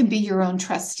 you can be your own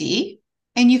trustee,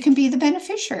 and you can be the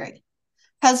beneficiary.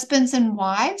 Husbands and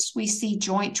wives, we see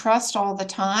joint trust all the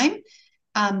time.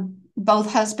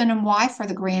 Both husband and wife are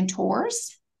the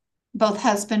grantors. Both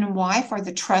husband and wife are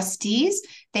the trustees.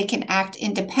 They can act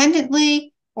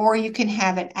independently, or you can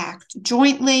have it act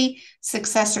jointly.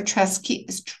 Successor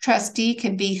trustee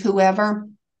can be whoever.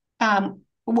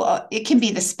 It can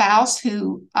be the spouse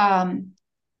who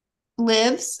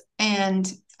lives,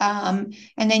 and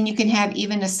then you can have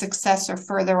even a successor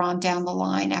further on down the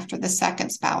line after the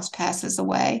second spouse passes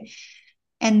away.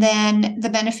 And then the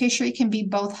beneficiary can be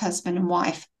both husband and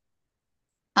wife,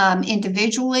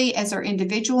 individually as their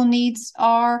individual needs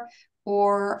are,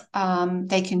 or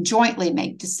they can jointly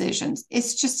make decisions.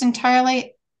 It's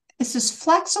as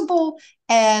flexible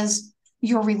as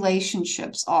your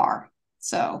relationships are.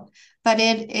 So, but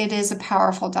it is a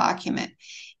powerful document.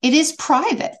 It is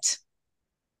private.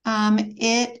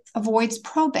 It avoids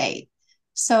probate.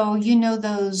 So,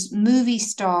 those movie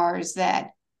stars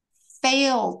that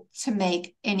fail to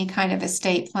make any kind of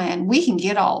estate plan, we can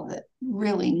get all the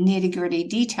really nitty-gritty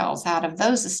details out of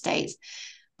those estates.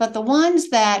 But the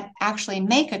ones that actually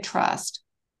make a trust,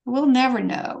 we'll never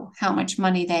know how much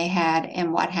money they had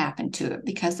and what happened to it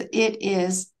because it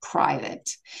is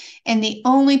private. And the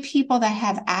only people that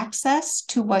have access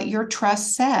to what your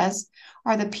trust says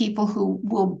are the people who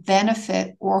will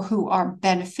benefit or who are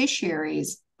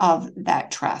beneficiaries of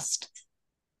that trust.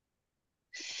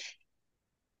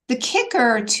 The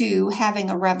kicker to having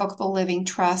a revocable living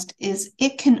trust is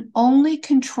it can only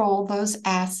control those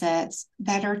assets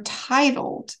that are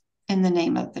titled in the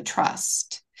name of the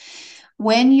trust.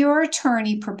 When your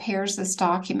attorney prepares this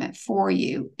document for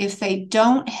you, if they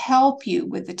don't help you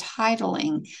with the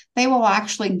titling, they will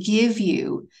actually give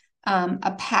you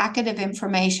a packet of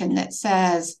information that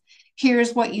says,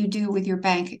 here's what you do with your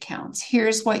bank accounts.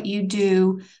 Here's what you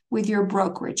do with your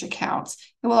brokerage accounts.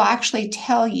 It will actually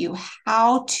tell you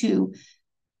how to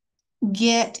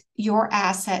get your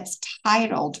assets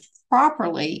titled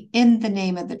properly in the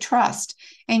name of the trust.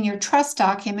 And your trust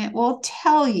document will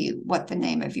tell you what the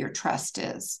name of your trust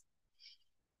is.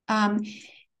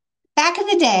 Back in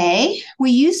the day,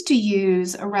 we used to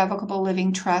use a revocable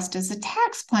living trust as a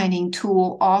tax planning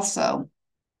tool also.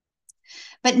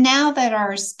 But now that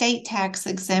our estate tax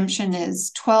exemption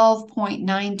is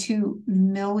 $12.92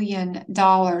 million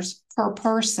per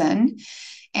person,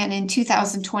 and in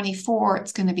 2024,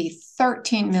 it's going to be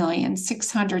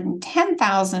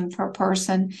 $13,610,000 per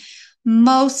person,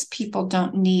 most people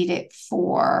don't need it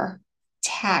for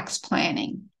tax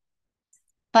planning.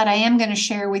 But I am going to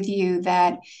share with you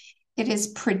that it is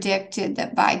predicted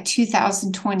that by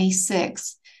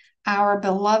 2026, our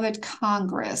beloved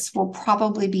Congress will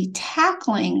probably be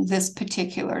tackling this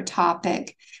particular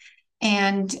topic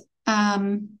and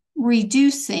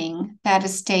reducing that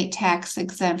estate tax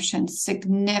exemption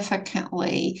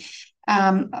significantly.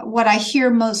 What I hear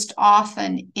most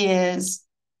often is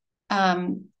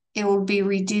it will be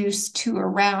reduced to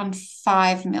around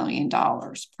 $5 million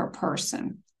per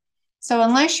person. So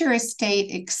unless your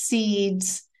estate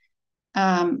exceeds,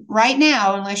 right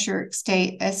now, unless your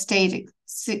estate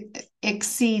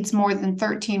exceeds more than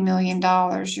 $13 million,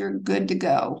 you're good to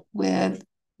go with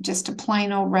just a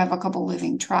plain old revocable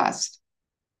living trust.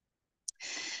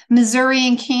 Missouri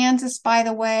and Kansas, by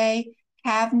the way,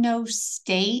 have no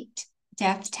state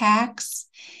death tax,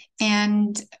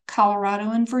 and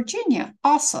Colorado and Virginia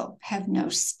also have no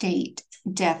state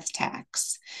death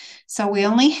tax. So we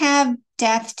only have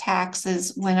death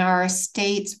taxes when our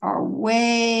estates are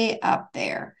way up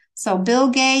there. So Bill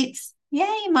Gates,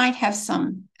 yeah, he might have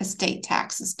some estate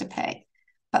taxes to pay,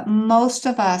 but most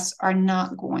of us are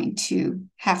not going to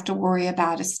have to worry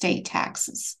about estate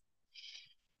taxes.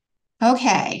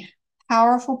 Okay,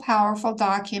 powerful, powerful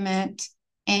document,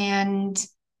 and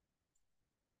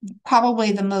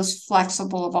probably the most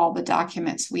flexible of all the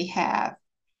documents we have.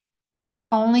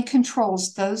 Only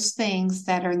controls those things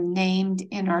that are named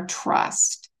in our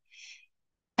trust.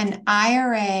 An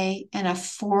IRA and a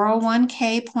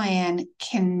 401k plan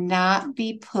cannot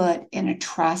be put in a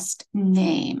trust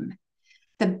name.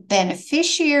 The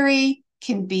beneficiary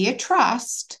can be a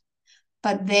trust,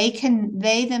 but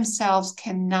they themselves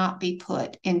cannot be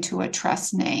put into a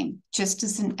trust name, just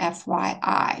as an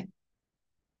FYI.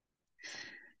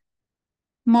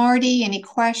 Marty, any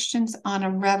questions on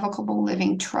a revocable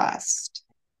living trust?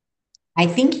 I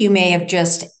think you may have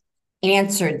just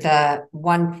answered the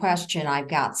one question I've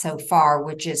got so far,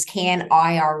 which is, can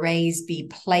IRAs be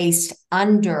placed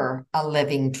under a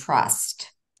living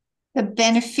trust? The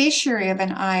beneficiary of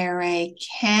an IRA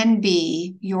can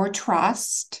be your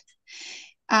trust.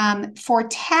 For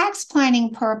tax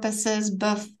planning purposes,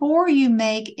 before you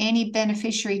make any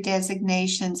beneficiary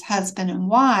designations, husband and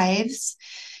wives,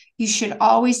 you should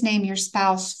always name your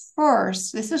spouse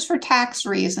first. This is for tax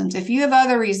reasons. If you have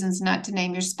other reasons not to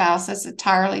name your spouse, that's an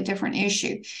entirely different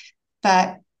issue.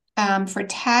 But for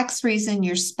tax reason,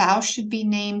 your spouse should be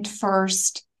named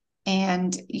first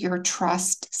and your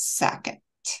trust second.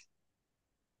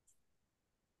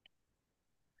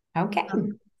 Okay,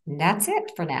 that's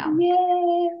it for now.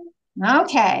 Yay.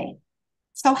 Okay.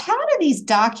 So how do these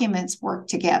documents work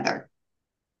together?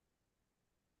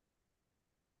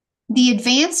 The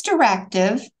advance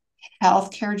directive,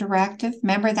 healthcare directive,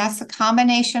 remember that's a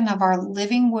combination of our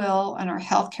living will and our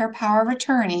healthcare power of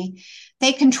attorney.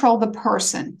 They control the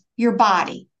person, your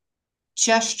body,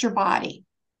 just your body.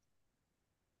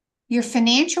 Your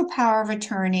financial power of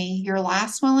attorney, your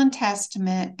last will and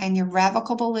testament, and your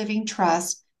revocable living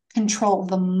trust control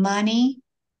the money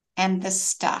and the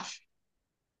stuff.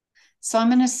 So I'm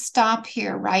going to stop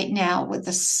here right now with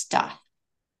the stuff.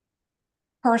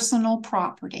 Personal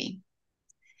property.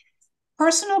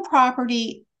 Personal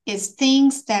property is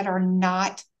things that are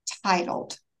not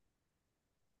titled.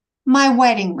 My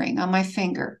wedding ring on my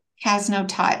finger has no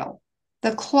title.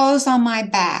 The clothes on my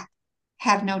back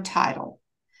have no title.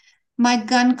 My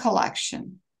gun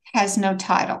collection has no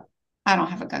title. I don't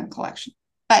have a gun collection,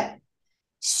 but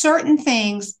certain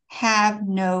things have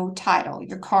no title.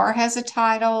 Your car has a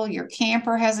title, your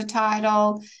camper has a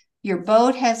title, your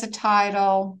boat has a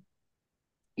title,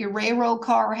 your railroad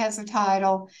car has a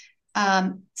title.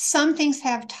 Some things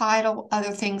have title,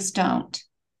 other things don't.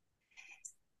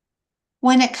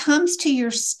 When it comes to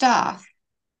your stuff,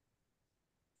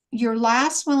 your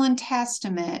last will and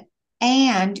testament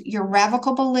and your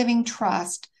revocable living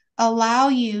trust allow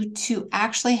you to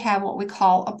actually have what we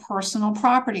call a personal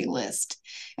property list.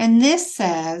 And this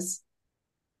says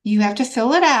you have to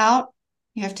fill it out,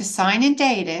 you have to sign and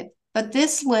date it, but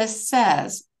this list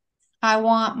says, I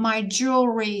want my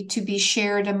jewelry to be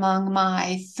shared among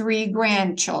my 3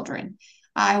 grandchildren.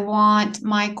 I want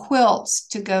my quilts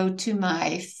to go to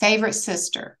my favorite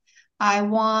sister. I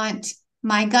want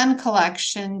my gun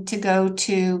collection to go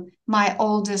to my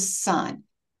oldest son.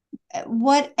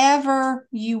 whatever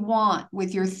you want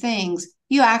with your things,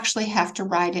 you actually have to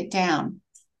write it down.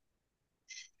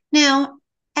 Now,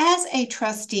 as a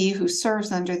trustee who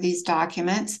serves under these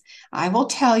documents, I will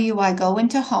tell you, I go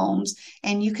into homes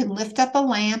and you can lift up a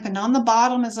lamp, and on the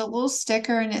bottom is a little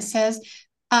sticker and it says,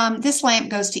 this lamp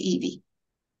goes to Evie.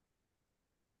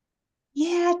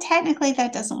 Yeah, technically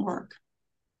that doesn't work.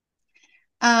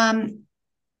 And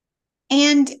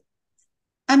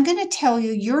I'm going to tell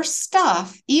you, your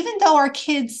stuff, even though our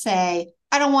kids say,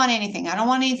 I don't want anything. I don't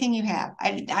want anything you have.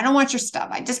 I don't want your stuff.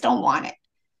 I just don't want it.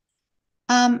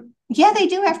 Yeah, they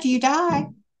do after you die.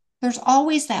 There's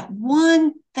always that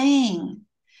one thing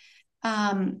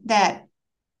that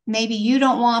maybe you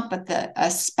don't want, but a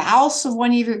spouse of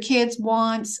one of your kids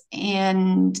wants,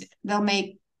 and they'll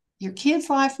make your kid's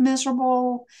life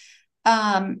miserable.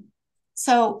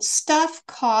 So stuff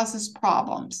causes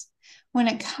problems. When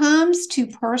it comes to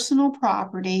personal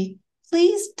property,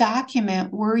 please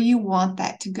document where you want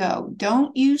that to go.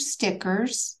 Don't use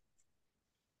stickers,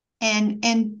 and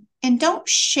don't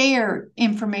share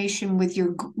information with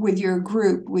your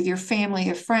group, with your family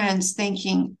or friends,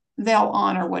 thinking they'll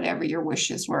honor whatever your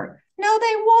wishes were. No,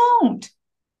 they won't.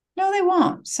 No, they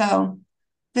won't. So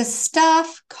the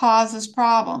stuff causes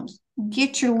problems.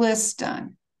 Get your list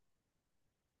done.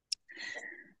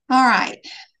 All right.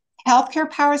 Healthcare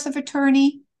powers of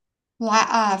attorney,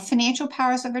 financial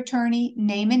powers of attorney,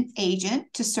 name an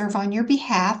agent to serve on your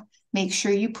behalf. Make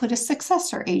sure you put a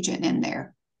successor agent in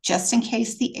there, just in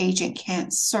case the agent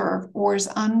can't serve or is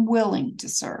unwilling to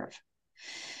serve.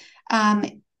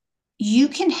 You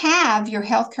can have your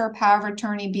healthcare power of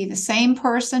attorney be the same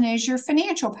person as your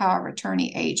financial power of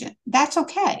attorney agent. That's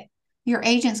okay. Your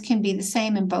agents can be the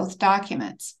same in both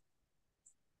documents.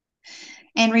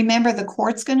 And remember, the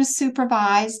court's going to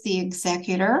supervise the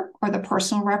executor or the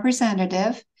personal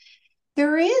representative.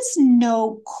 There is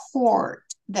no court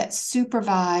that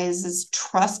supervises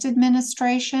trust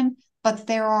administration, but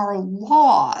there are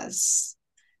laws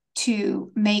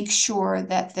to make sure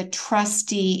that the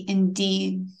trustee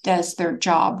indeed does their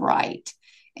job right.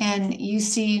 And you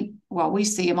see, well, we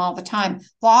see them all the time,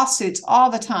 lawsuits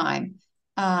all the time,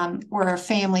 where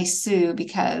families sue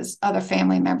because other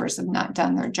family members have not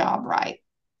done their job right.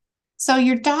 So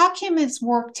your documents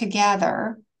work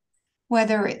together,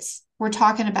 whether we're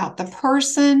talking about the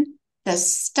person, the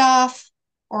stuff,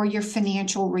 or your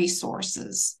financial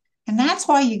resources. And that's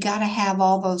why you got to have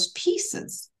all those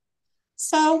pieces.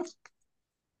 So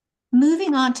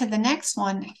moving on to the next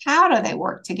one, how do they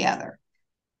work together?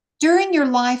 During your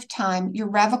lifetime,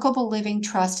 your revocable living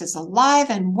trust is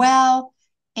alive and well,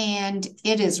 and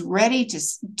it is ready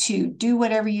to do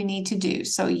whatever you need to do.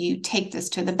 So you take this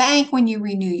to the bank when you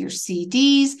renew your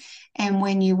CDs, and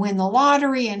when you win the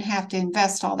lottery and have to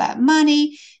invest all that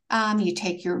money, you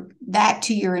take that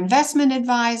to your investment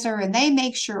advisor, and they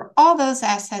make sure all those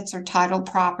assets are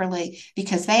titled properly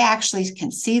because they actually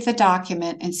can see the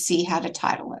document and see how to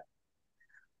title it.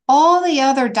 All the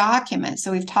other documents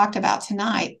that we've talked about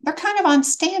tonight, they're kind of on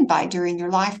standby during your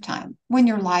lifetime when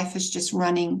your life is just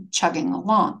chugging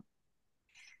along.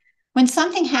 When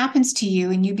something happens to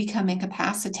you and you become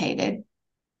incapacitated,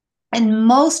 and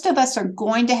most of us are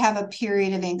going to have a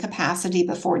period of incapacity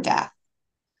before death.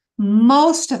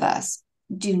 Most of us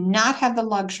do not have the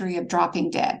luxury of dropping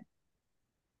dead.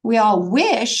 We all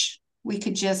wish we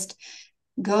could just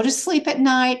go to sleep at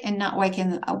night and not wake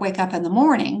up in the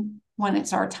morning when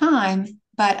it's our time.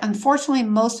 But unfortunately,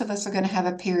 most of us are going to have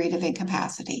a period of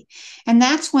incapacity. And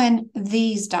that's when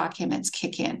these documents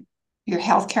kick in. Your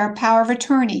healthcare power of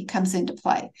attorney comes into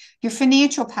play. Your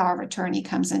financial power of attorney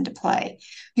comes into play.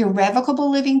 Your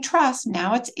revocable living trust,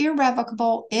 now it's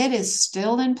irrevocable. It is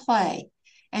still in play.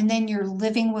 And then your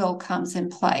living will comes in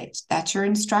play. That's your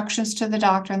instructions to the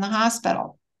doctor and the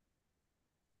hospital.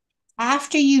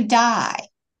 After you die,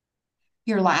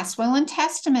 your last will and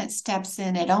testament steps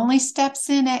in. It only steps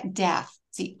in at death.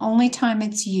 It's the only time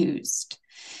it's used.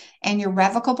 And your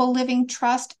revocable living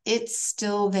trust, it's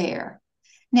still there.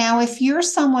 Now, if you're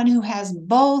someone who has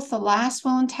both the last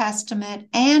will and testament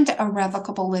and a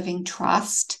revocable living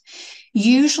trust,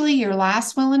 usually your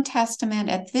last will and testament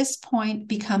at this point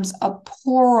becomes a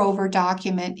pour over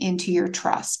document into your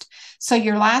trust. So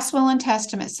your last will and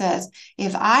testament says,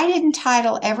 if I didn't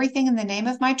title everything in the name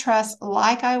of my trust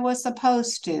like I was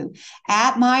supposed to,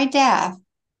 at my death,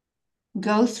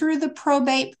 go through the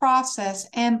probate process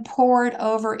and pour it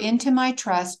over into my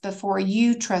trust before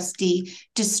you, trustee,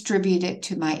 distribute it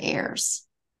to my heirs.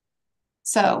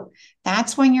 So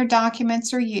that's when your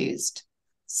documents are used.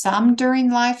 Some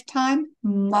during lifetime,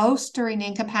 most during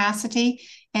incapacity,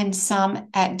 and some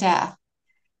at death.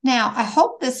 Now, I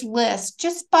hope this list,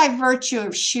 just by virtue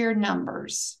of sheer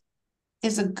numbers,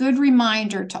 is a good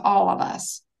reminder to all of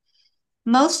us.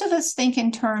 Most of us think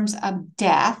in terms of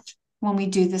death when we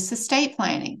do this estate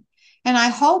planning. And I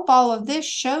hope all of this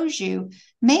shows you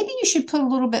maybe you should put a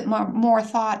little bit more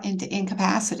thought into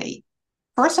incapacity.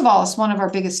 First of all, it's one of our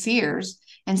biggest fears.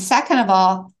 And second of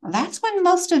all, that's when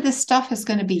most of this stuff is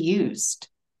going to be used.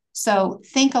 So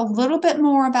think a little bit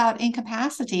more about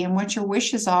incapacity and what your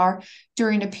wishes are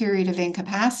during a period of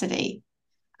incapacity.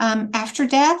 After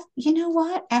death, you know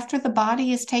what? After the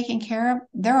body is taken care of,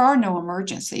 there are no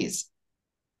emergencies.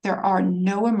 There are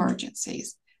no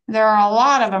emergencies. There are a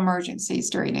lot of emergencies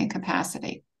during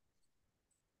incapacity.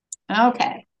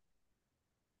 Okay.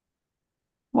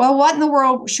 Well, what in the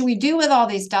world should we do with all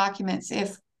these documents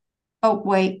if, oh,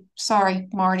 wait, sorry,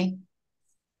 Marty.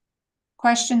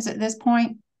 Questions at this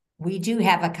point? We do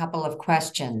have a couple of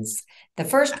questions. The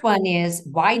first one is,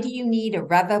 why do you need a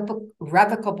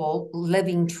revocable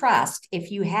living trust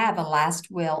if you have a last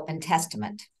will and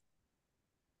testament?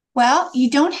 Well,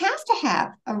 you don't have to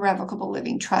have a revocable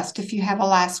living trust if you have a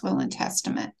last will and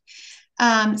testament.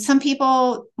 Some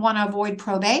people want to avoid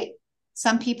probate.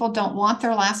 Some people don't want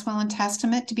their last will and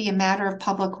testament to be a matter of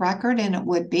public record, and it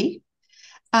would be.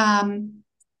 And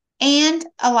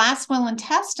a last will and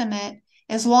testament,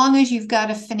 as long as you've got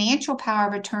a financial power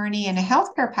of attorney and a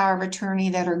healthcare power of attorney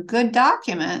that are good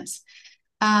documents,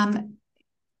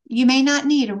 you may not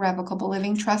need a revocable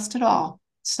living trust at all.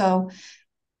 So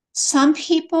some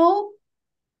people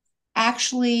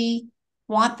actually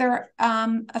want their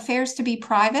affairs to be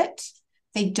private.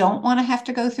 They don't want to have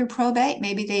to go through probate.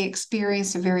 Maybe they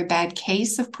experienced a very bad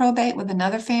case of probate with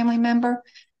another family member.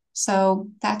 So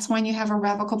that's when you have a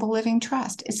revocable living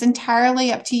trust. It's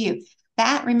entirely up to you.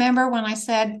 That, remember when I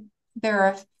said there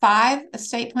are 5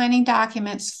 estate planning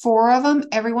documents, 4 of them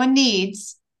everyone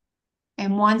needs,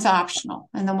 and 1's optional.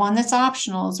 And the one that's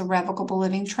optional is a revocable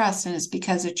living trust, and it's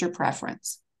because it's your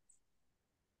preference.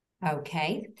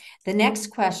 Okay. The next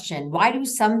question, why do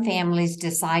some families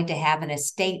decide to have an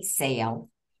estate sale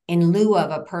in lieu of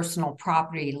a personal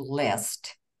property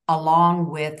list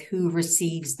along with who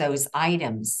receives those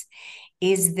items?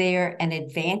 Is there an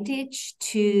advantage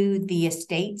to the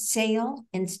estate sale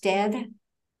instead?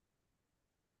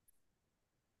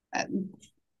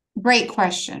 Great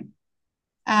question.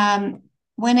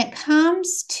 When it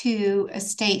comes to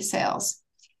estate sales,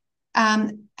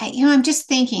 I'm just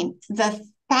thinking the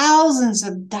thousands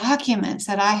of documents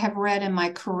that I have read in my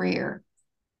career,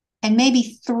 and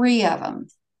maybe 3 of them,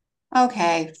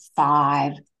 okay,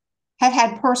 5, have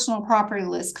had personal property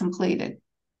lists completed.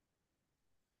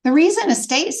 The reason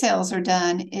estate sales are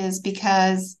done is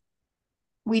because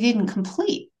we didn't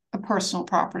complete a personal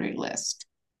property list.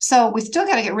 So we still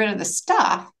got to get rid of the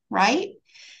stuff, right?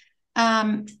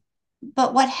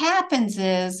 But what happens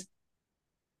is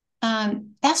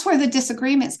that's where the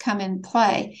disagreements come in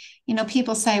play.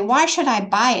 People say, why should I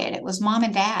buy it? It was mom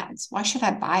and dad's. Why should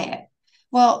I buy it?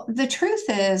 Well, the truth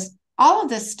is all of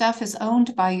this stuff is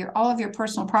owned by all of your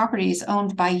personal property is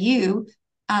owned by you,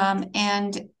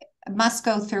 and must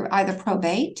go through either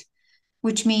probate,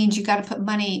 which means you got to put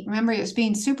money, remember it's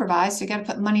being supervised, so you got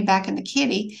to put money back in the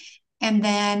kitty, and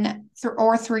then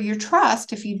through your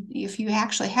trust, if you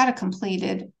actually had a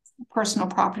completed personal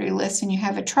property list and you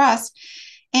have a trust,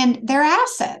 and they're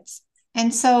assets.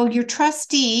 And so your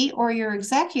trustee or your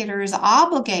executor is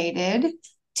obligated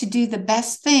to do the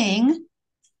best thing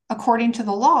according to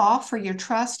the law for your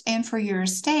trust and for your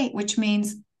estate, which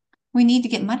means we need to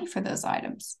get money for those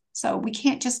items. So we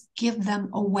can't just give them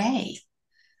away.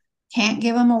 Can't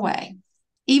give them away.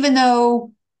 Even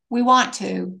though we want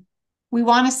to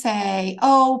say,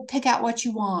 oh, pick out what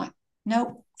you want.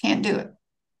 Nope, can't do it.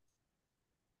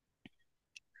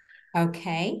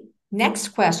 Okay. Next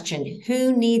question.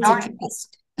 Who needs a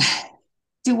trust?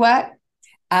 Do what?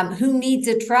 Who needs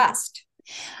a trust?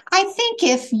 I think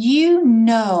if you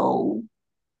know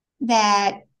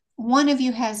that one of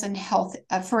you has an health,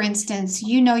 for instance,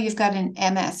 you've got an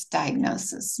MS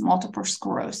diagnosis, multiple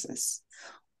sclerosis,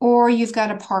 or you've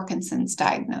got a Parkinson's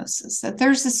diagnosis, that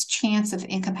there's this chance of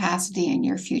incapacity in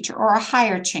your future, or a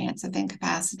higher chance of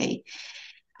incapacity.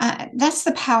 That's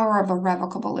the power of a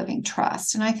revocable living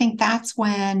trust. And I think that's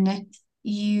when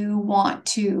you want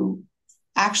to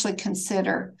actually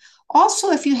consider.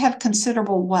 Also, if you have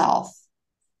considerable wealth,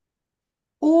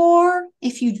 or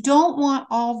if you don't want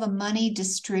all the money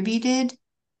distributed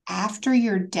after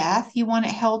your death, you want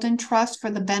it held in trust for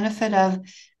the benefit of,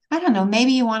 I don't know,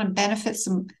 maybe you want to benefit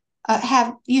some,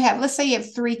 let's say you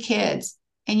have 3 kids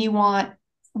and you want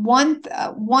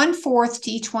 1/4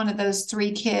 to each one of those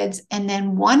 3 kids, and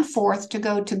then 1/4 to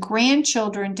go to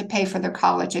grandchildren to pay for their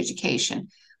college education.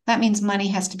 That means money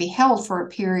has to be held for a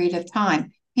period of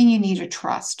time, and you need a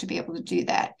trust to be able to do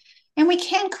that. And we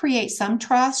can create some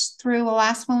trust through a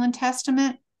last will and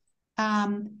testament.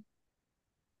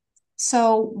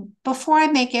 So before I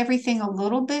make everything a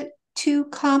little bit too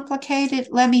complicated,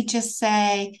 let me just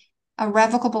say a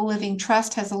revocable living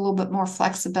trust has a little bit more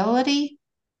flexibility,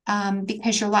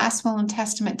 because your last will and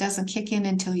testament doesn't kick in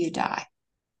until you die.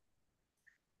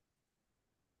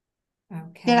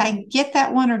 Okay. Did I get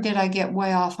that one, or did I get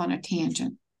way off on a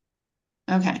tangent?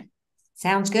 Okay.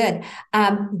 Sounds good.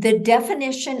 The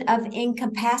definition of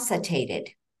incapacitated,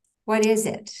 what is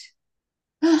it?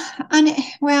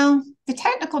 Well, the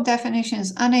technical definition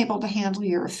is unable to handle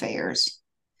your affairs.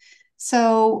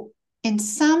 So in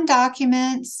some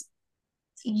documents,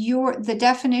 the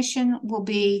definition will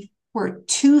be where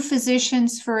 2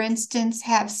 physicians, for instance,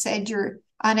 have said you're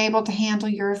unable to handle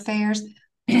your affairs,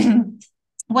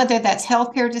 whether that's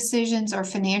healthcare decisions or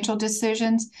financial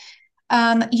decisions.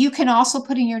 You can also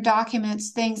put in your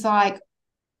documents things like,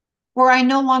 where I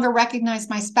no longer recognize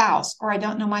my spouse, or I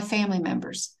don't know my family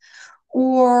members.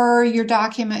 Or your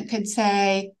document could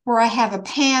say, where I have a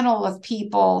panel of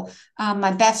people,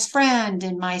 my best friend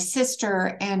and my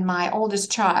sister and my oldest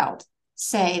child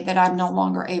say that I'm no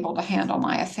longer able to handle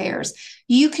my affairs.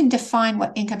 You can define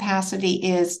what incapacity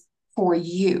is for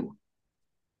you.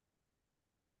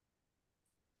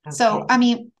 Okay. So, I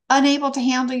mean, unable to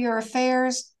handle your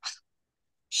affairs,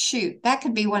 shoot, that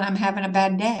could be when I'm having a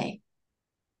bad day.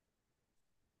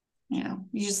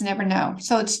 You just never know.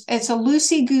 So it's a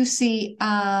loosey-goosey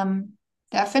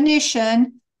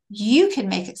definition. You can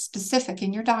make it specific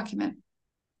in your document.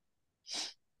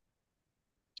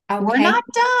 Okay. We're not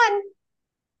done.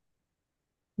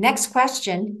 Next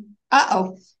question.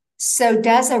 Uh-oh. So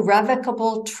does a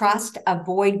revocable trust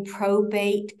avoid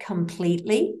probate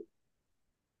completely?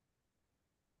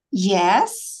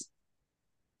 Yes,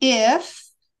 if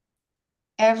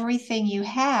everything you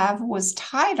have was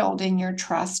titled in your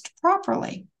trust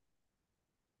properly.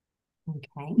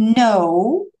 Okay.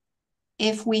 No,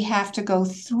 if we have to go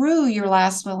through your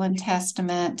last will and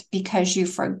testament because you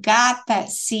forgot that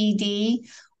CD,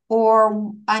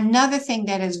 or another thing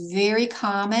that is very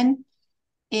common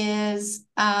is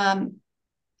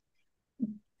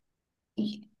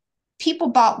people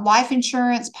bought life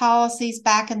insurance policies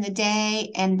back in the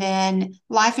day, and then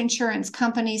life insurance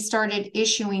companies started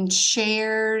issuing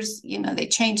shares. They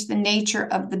changed the nature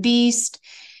of the beast,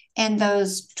 and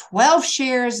those 12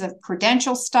 shares of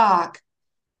Prudential stock,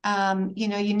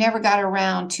 you never got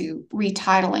around to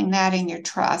retitling that in your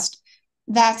trust.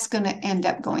 That's going to end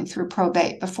up going through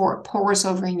probate before it pours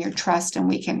over in your trust and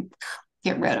we can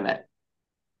get rid of it.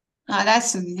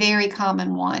 That's a very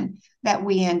common one that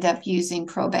we end up using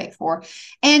probate for.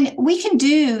 And we can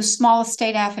do small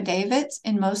estate affidavits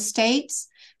in most states.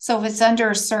 So if it's under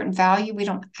a certain value, we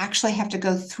don't actually have to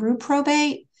go through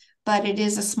probate, but it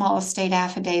is a small estate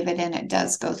affidavit and it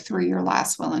does go through your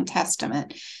last will and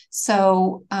testament.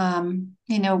 So,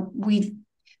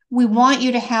 we want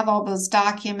you to have all those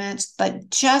documents, but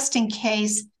just in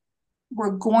case,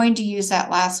 we're going to use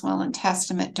that last will and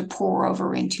testament to pour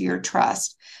over into your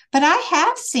trust. But I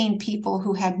have seen people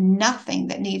who had nothing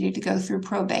that needed to go through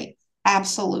probate.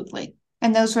 Absolutely.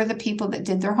 And those were the people that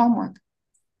did their homework.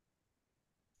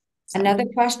 Another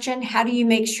question, how do you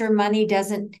make sure money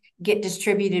doesn't get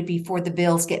distributed before the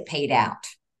bills get paid out?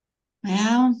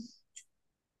 Well,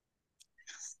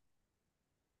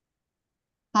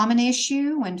 common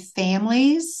issue when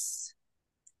families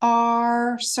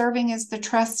are serving as the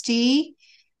trustee.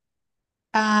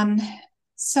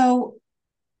 So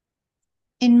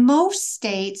in most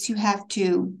states, you have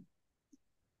to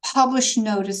publish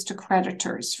notice to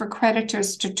creditors for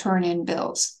creditors to turn in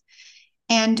bills.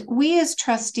 And we as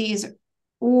trustees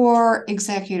or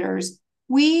executors,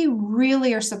 we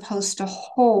really are supposed to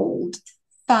hold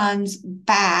funds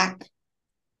back.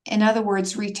 In other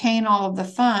words, retain all of the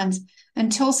funds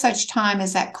until such time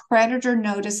as that creditor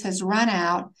notice has run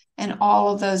out and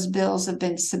all of those bills have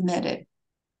been submitted.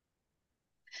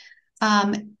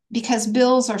 Because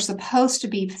bills are supposed to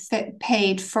be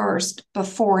paid first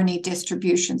before any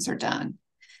distributions are done.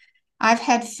 I've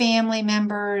had family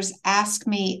members ask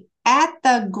me at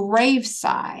the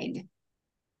graveside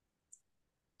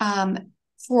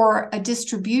for a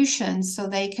distribution so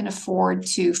they can afford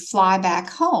to fly back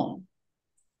home.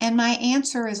 And my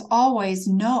answer is always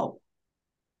no.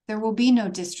 There will be no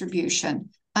distribution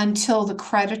until the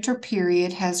creditor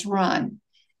period has run.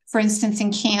 For instance,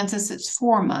 in Kansas, it's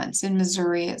 4 months. In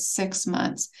Missouri, it's 6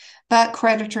 months. But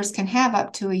creditors can have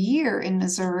up to a year in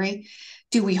Missouri.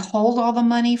 Do we hold all the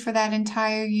money for that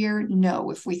entire year? No.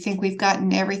 If we think we've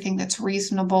gotten everything that's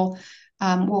reasonable,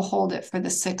 we'll hold it for the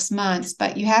 6 months.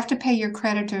 But you have to pay your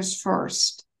creditors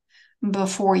first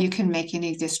before you can make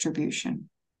any distribution.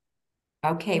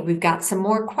 Okay, we've got some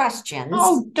more questions.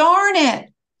 Oh, darn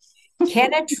it.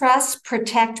 Can a trust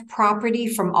protect property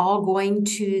from all going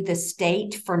to the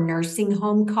state for nursing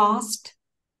home cost?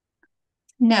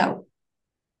 No.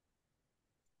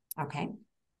 Okay.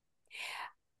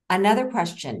 Another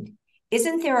question.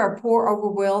 Isn't there a pour over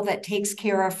will that takes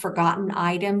care of forgotten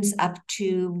items up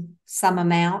to some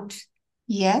amount?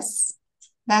 Yes.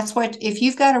 That's what, if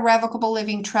you've got a revocable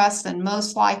living trust, then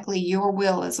most likely your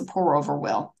will is a pour over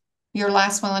will. Your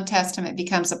last will and testament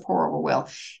becomes a pour over will.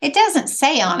 It doesn't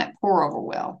say on it pour over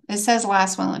will. It says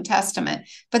last will and testament.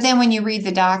 But then when you read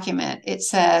the document, it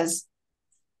says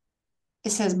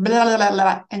blah, blah, blah,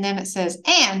 blah. And then it says,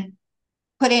 and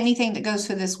put anything that goes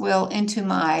through this will into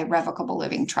my revocable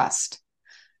living trust.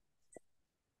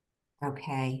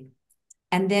 Okay.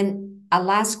 And then a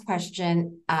last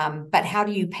question, but how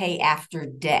do you pay after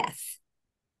death?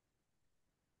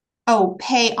 Oh,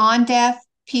 pay on death,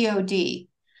 POD.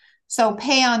 So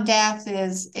pay on death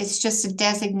it's just a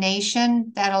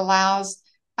designation that allows,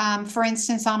 for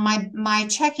instance, on my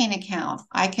checking account,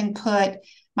 I can put,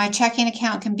 my checking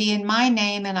account can be in my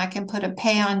name and I can put a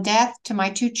pay on death to my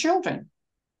 2 children.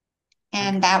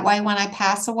 And Okay. that way, when I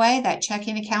pass away, that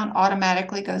checking account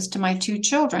automatically goes to my 2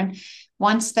 children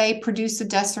once they produce a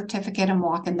death certificate and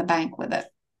walk in the bank with it.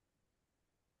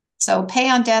 So pay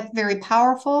on death, very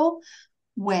powerful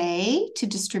way to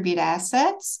distribute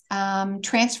assets.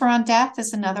 Transfer on death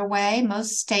is another way.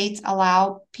 Most states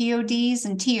allow PODs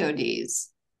and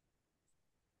TODs.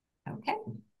 Okay.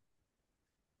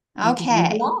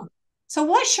 Okay. So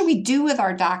what should we do with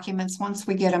our documents once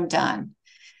we get them done?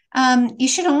 You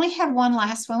should only have one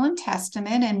last will and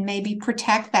testament and maybe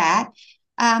protect that.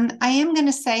 I am going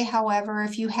to say, however,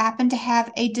 if you happen to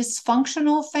have a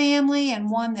dysfunctional family and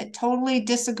one that totally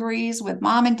disagrees with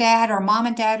mom and dad, or mom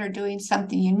and dad are doing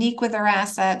something unique with their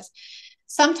assets,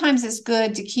 sometimes it's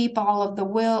good to keep all of the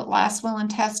last will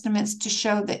and testaments to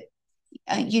show that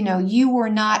you were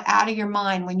not out of your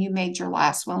mind when you made your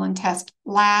last will and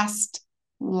last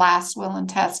will and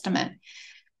testament.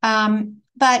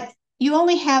 But you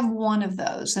only have one of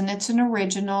those, and it's an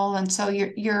original, and so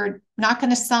you're not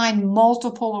going to sign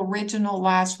multiple original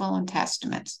last will and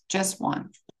testaments, just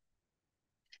one.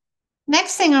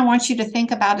 Next thing I want you to think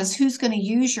about is who's going to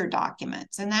use your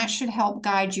documents, and that should help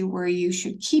guide you where you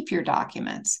should keep your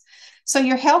documents. So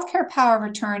your healthcare power of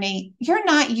attorney, you're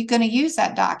going to use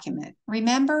that document.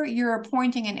 Remember, you're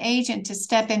appointing an agent to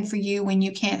step in for you when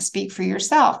you can't speak for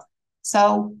yourself.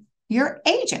 So your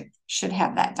agent should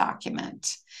have that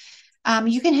document.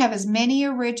 You can have as many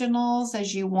originals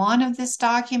as you want of this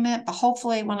document, but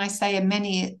hopefully when I say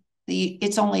many,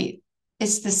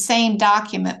 it's the same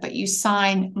document, but you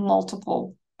sign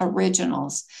multiple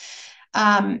originals.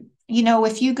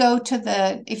 If you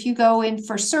go in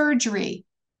for surgery,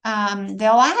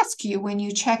 they'll ask you when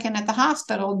you check in at the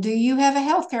hospital, do you have a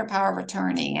healthcare power of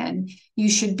attorney? And you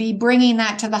should be bringing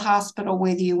that to the hospital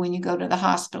with you when you go to the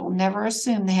hospital. Never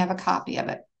assume they have a copy of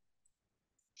it.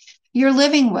 Your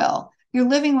living will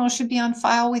should be on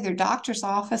file with your doctor's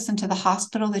office and to the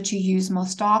hospital that you use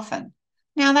most often.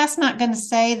 Now, that's not going to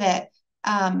say that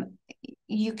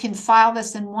you can file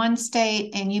this in one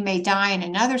state and you may die in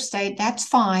another state. That's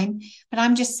fine. But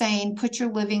I'm just saying, put your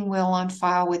living will on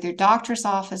file with your doctor's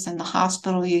office and the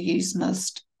hospital you use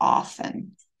most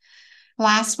often.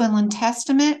 Last will and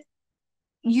testament,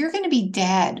 you're going to be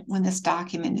dead when this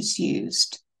document is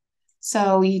used.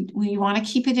 So you want to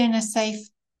keep it in a safe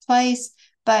place,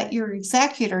 but your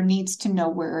executor needs to know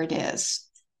where it is.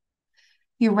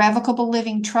 Your revocable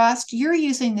living trust, you're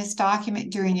using this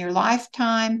document during your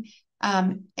lifetime,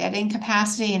 at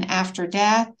incapacity and after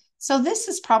death. So this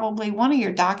is probably one of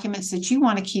your documents that you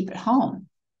want to keep at home.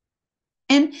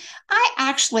 And I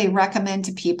actually recommend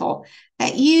to people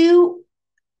that you,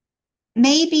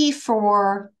 maybe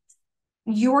for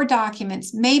your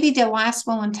documents, maybe the last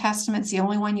will and testament's the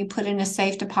only one you put in a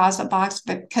safe deposit box,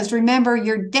 because remember,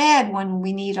 you're dead when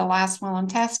we need a last will and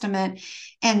testament,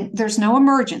 and there's no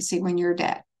emergency when you're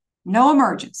dead. No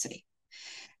emergency.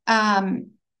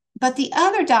 But the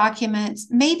other documents,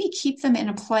 maybe keep them in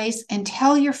a place and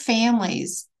tell your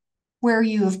families where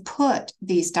you have put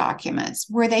these documents,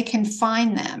 where they can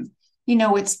find them.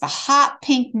 It's the hot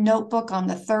pink notebook on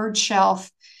the 3rd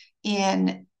shelf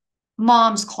in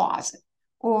mom's closet,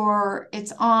 or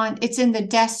it's in the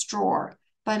desk drawer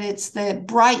but it's the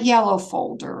bright yellow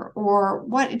folder or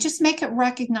what, just make it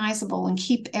recognizable and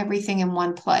keep everything in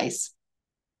one place.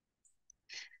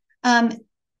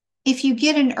 If you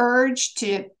get an urge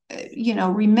to,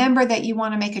 remember that you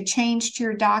want to make a change to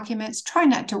your documents, try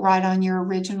not to write on your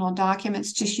original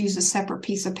documents, just use a separate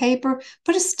piece of paper,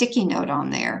 put a sticky note on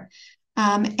there.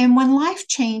 And when life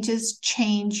changes,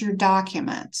 change your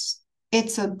documents.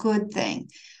 It's a good thing.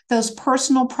 Those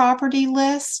personal property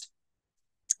lists,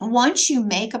 once you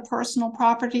make a personal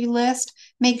property list,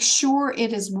 make sure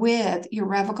it is with your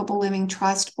revocable living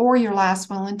trust or your last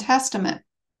will and testament.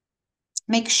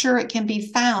 Make sure it can be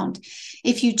found.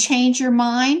 If you change your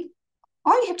mind,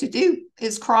 all you have to do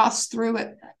is cross through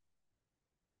it.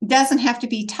 It doesn't have to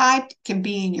be typed, it can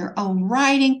be in your own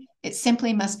writing. It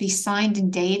simply must be signed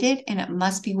and dated, and it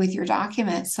must be with your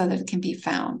documents so that it can be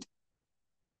found.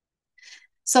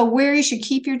 So where you should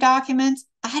keep your documents,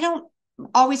 I don't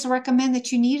always recommend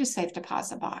that you need a safe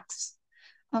deposit box.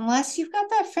 Unless you've got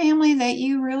that family that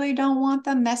you really don't want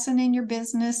them messing in your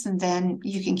business, and then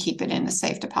you can keep it in a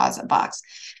safe deposit box.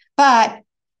 But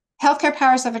healthcare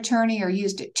powers of attorney are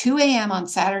used at 2 a.m. on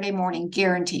Saturday morning,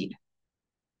 guaranteed.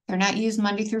 They're not used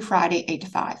Monday through Friday, 8 to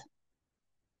 5.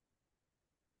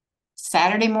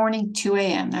 Saturday morning, 2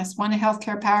 a.m. That's when a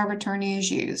healthcare power of attorney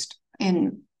is used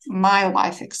in my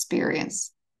life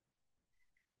experience.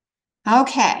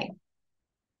 Okay.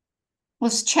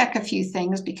 Let's check a few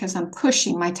things because I'm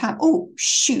pushing my time. Oh,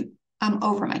 shoot. I'm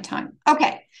over my time.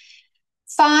 Okay.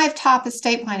 5 top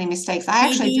estate planning mistakes. I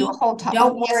actually do a whole top.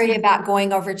 Don't worry about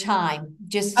going over time.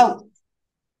 Just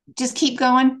keep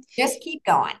going. Just keep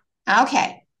going.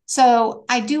 Okay. So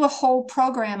I do a whole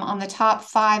program on the top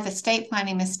 5 estate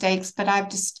planning mistakes, but I've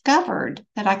discovered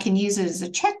that I can use it as a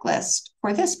checklist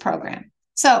for this program.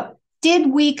 So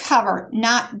did we cover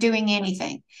not doing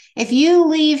anything? If you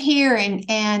leave here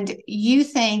and you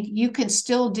think you can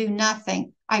still do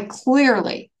nothing, I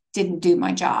clearly didn't do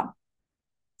my job.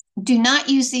 Do not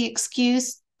use the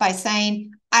excuse by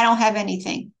saying, I don't have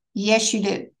anything. Yes, you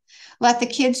do. Let the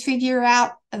kids figure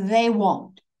out. They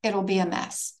won't. It'll be a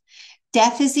mess.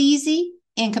 Death is easy.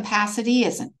 Incapacity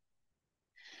isn't.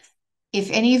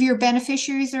 If any of your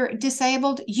beneficiaries are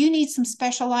disabled, you need some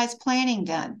specialized planning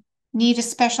done. Need a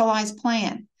specialized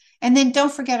plan. And then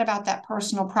don't forget about that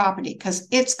personal property because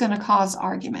it's going to cause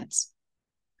arguments.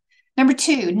 Number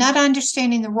 2, not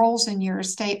understanding the roles in your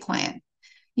estate plan.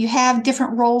 You have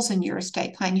different roles in your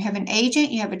estate plan. You have an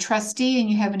agent, you have a trustee, and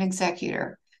you have an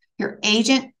executor. Your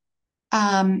agent,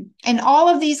 and all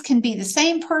of these can be the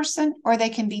same person or they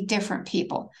can be different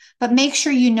people. But make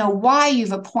sure you know why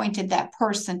you've appointed that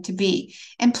person to be.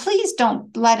 And please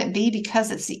don't let it be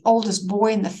because it's the oldest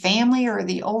boy in the family or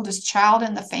the oldest child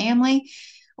in the family.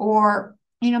 Or,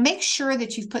 make sure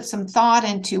that you've put some thought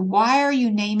into why are you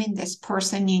naming this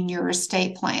person in your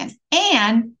estate plan,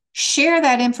 and share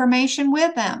that information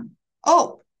with them.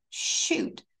 Oh,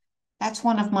 shoot. That's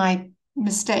one of my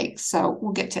mistakes. So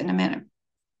we'll get to it in a minute.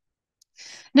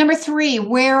 Number 3,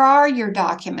 where are your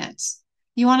documents?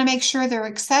 You want to make sure they're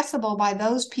accessible by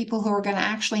those people who are going to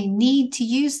actually need to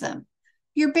use them.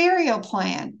 Your burial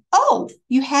plan. Oh,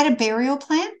 you had a burial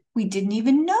plan? We didn't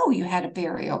even know you had a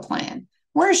burial plan.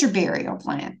 Where's your burial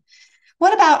plan?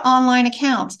 What about online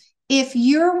accounts? If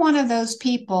you're one of those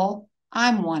people,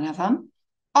 I'm one of them,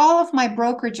 all of my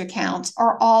brokerage accounts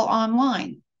are all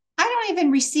online. I don't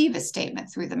even receive a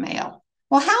statement through the mail.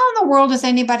 Well, how in the world is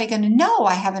anybody going to know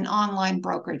I have an online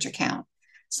brokerage account?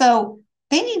 So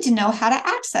they need to know how to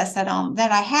access that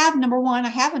that I have. Number 1, I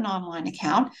have an online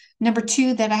account. Number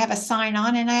 2, that I have a sign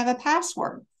on and I have a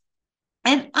password.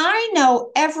 And I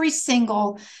know every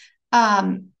single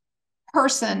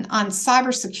person on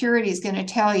cybersecurity is going to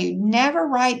tell you never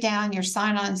write down your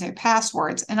sign-ons and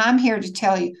passwords. And I'm here to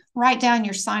tell you, write down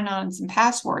your sign-ons and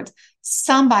passwords.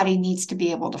 Somebody needs to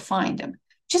be able to find them.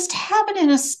 Just have it in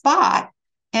a spot.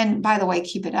 And by the way,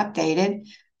 keep it updated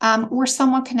where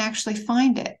someone can actually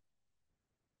find it.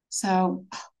 So,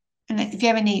 and if you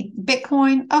have any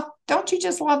Bitcoin, oh, don't you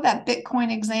just love that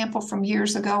Bitcoin example from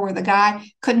years ago where the guy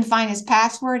couldn't find his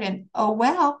password and oh,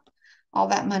 well, all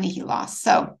that money he lost.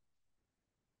 So,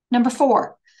 number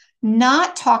 4,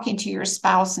 not talking to your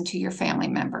spouse and to your family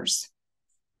members.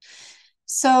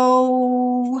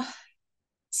 So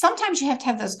sometimes you have to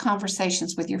have those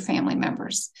conversations with your family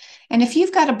members. And if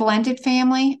you've got a blended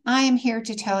family, I am here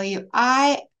to tell you,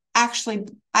 I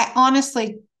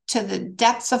honestly, to the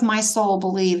depths of my soul,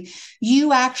 believe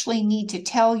you actually need to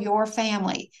tell your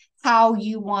family how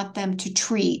you want them to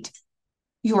treat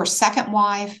your second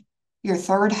wife, your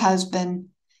third husband,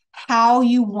 how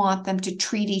you want them to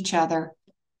treat each other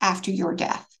after your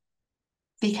death.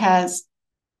 Because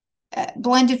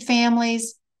blended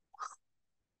families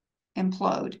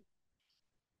implode.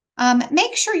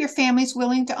 Make sure your family's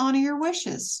willing to honor your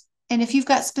wishes. And if you've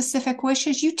got specific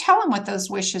wishes, you tell them what those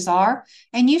wishes are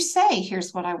and you say,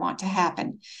 here's what I want to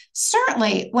happen.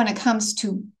 Certainly when it comes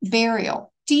to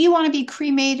burial, do you want to be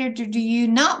cremated or do you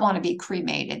not want to be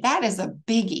cremated? That is a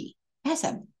biggie. That's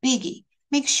a biggie.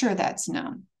 Make sure that's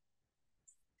known.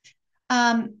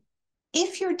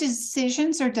 If your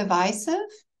decisions are divisive,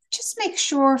 just make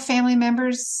sure family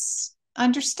members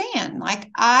understand. Like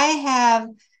I have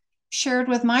shared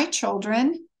with my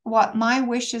children what my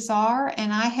wishes are,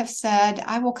 and I have said,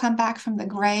 I will come back from the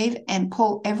grave and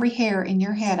pull every hair in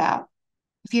your head out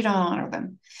if you don't honor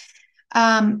them.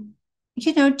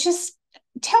 Just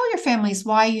tell your families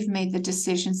why you've made the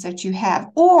decisions that you have,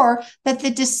 or that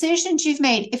the decisions you've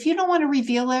made, if you don't want to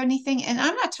reveal anything, and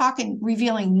I'm not talking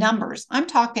revealing numbers, I'm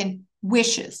talking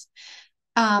wishes.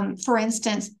 For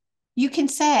instance, you can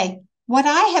say, what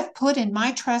I have put in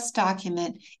my trust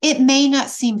document, it may not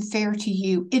seem fair to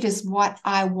you. It is what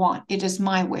I want. It is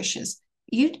my wishes.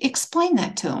 You explain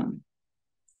that to them.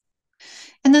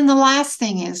 And then the last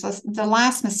thing is, the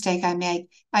last mistake I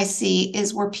see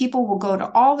is where people will go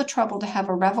to all the trouble to have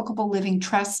a revocable living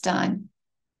trust done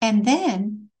and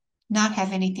then not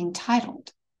have anything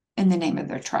titled in the name of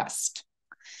their trust.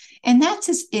 And that's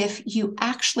as if you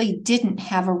actually didn't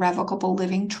have a revocable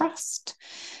living trust.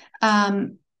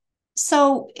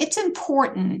 So it's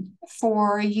important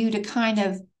for you to kind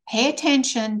of pay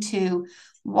attention to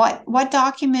what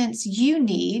documents you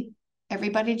need.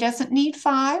 Everybody doesn't need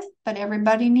 5, but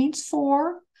everybody needs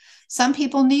 4. Some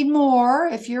people need more.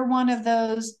 If you're one of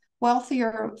those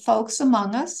wealthier folks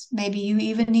among us, maybe you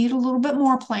even need a little bit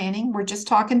more planning. We're just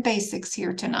talking basics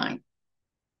here tonight.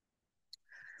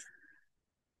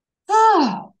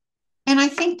 Oh, and I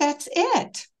think that's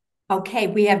it. Okay,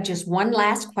 we have just one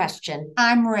last question.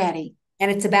 I'm ready. And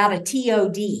it's about a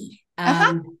TOD.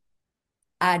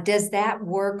 Does that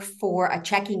work for a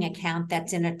checking account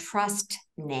that's in a trust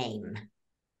name?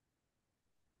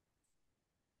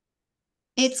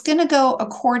 It's going to go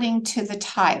according to the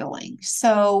titling.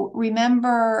 So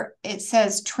remember, it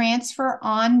says transfer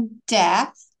on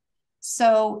death.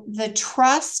 So the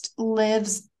trust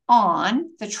lives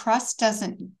on. The trust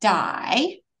doesn't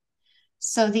die.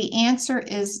 So the answer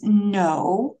is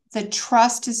no. The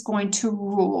trust is going to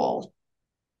rule.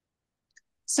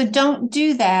 So don't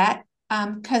do that,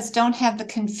 because don't have the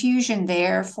confusion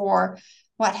there. For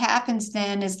what happens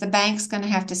then is the bank's going to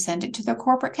have to send it to the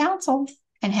corporate counsel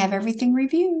and have everything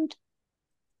reviewed.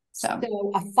 So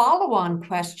a follow-on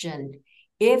question.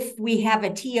 If we have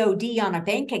a TOD on a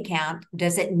bank account,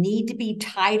 does it need to be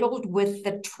titled with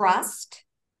the trust?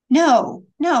 No.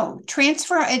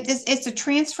 Transfer, it's a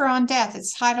transfer on death.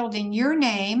 It's titled in your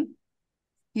name.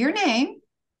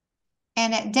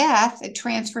 And at death, it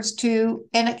transfers to,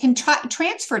 and it can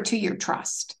transfer to your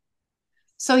trust.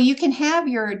 So you can have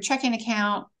your checking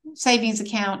account, savings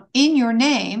account in your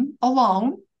name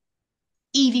alone,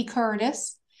 Evie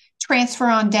Curtis, transfer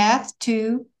on death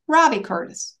to Robbie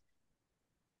Curtis.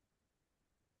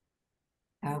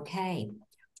 Okay.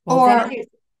 Well, or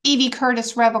Evie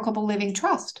Curtis Revocable Living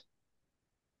Trust.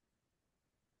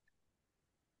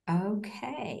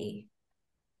 Okay.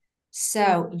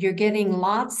 So you're getting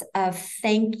lots of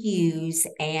thank yous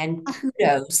and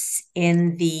kudos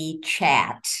in the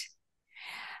chat.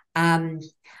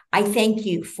 I thank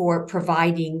you for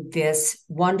providing this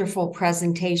wonderful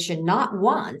presentation, not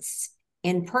once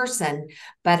in person,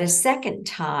 but a second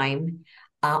time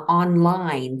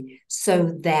online,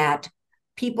 so that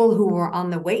people who were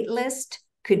on the wait list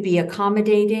could be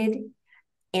accommodated,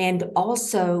 and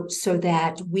also so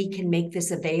that we can make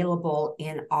this available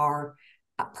in our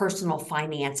personal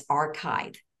finance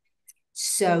archive.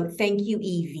 So thank you,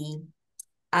 Evie.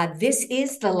 This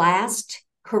is the last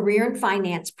career and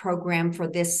finance program for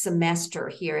this semester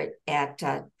here at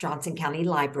Johnson County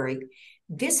Library.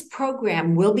 This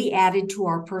program will be added to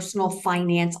our personal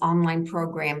finance online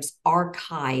programs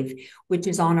archive, which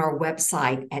is on our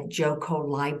website at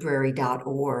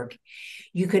jocolibrary.org.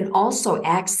 You can also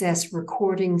access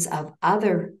recordings of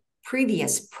other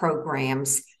previous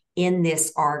programs in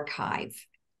this archive.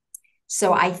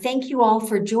 So I thank you all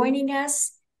for joining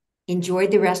us. Enjoy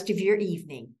the rest of your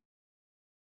evening.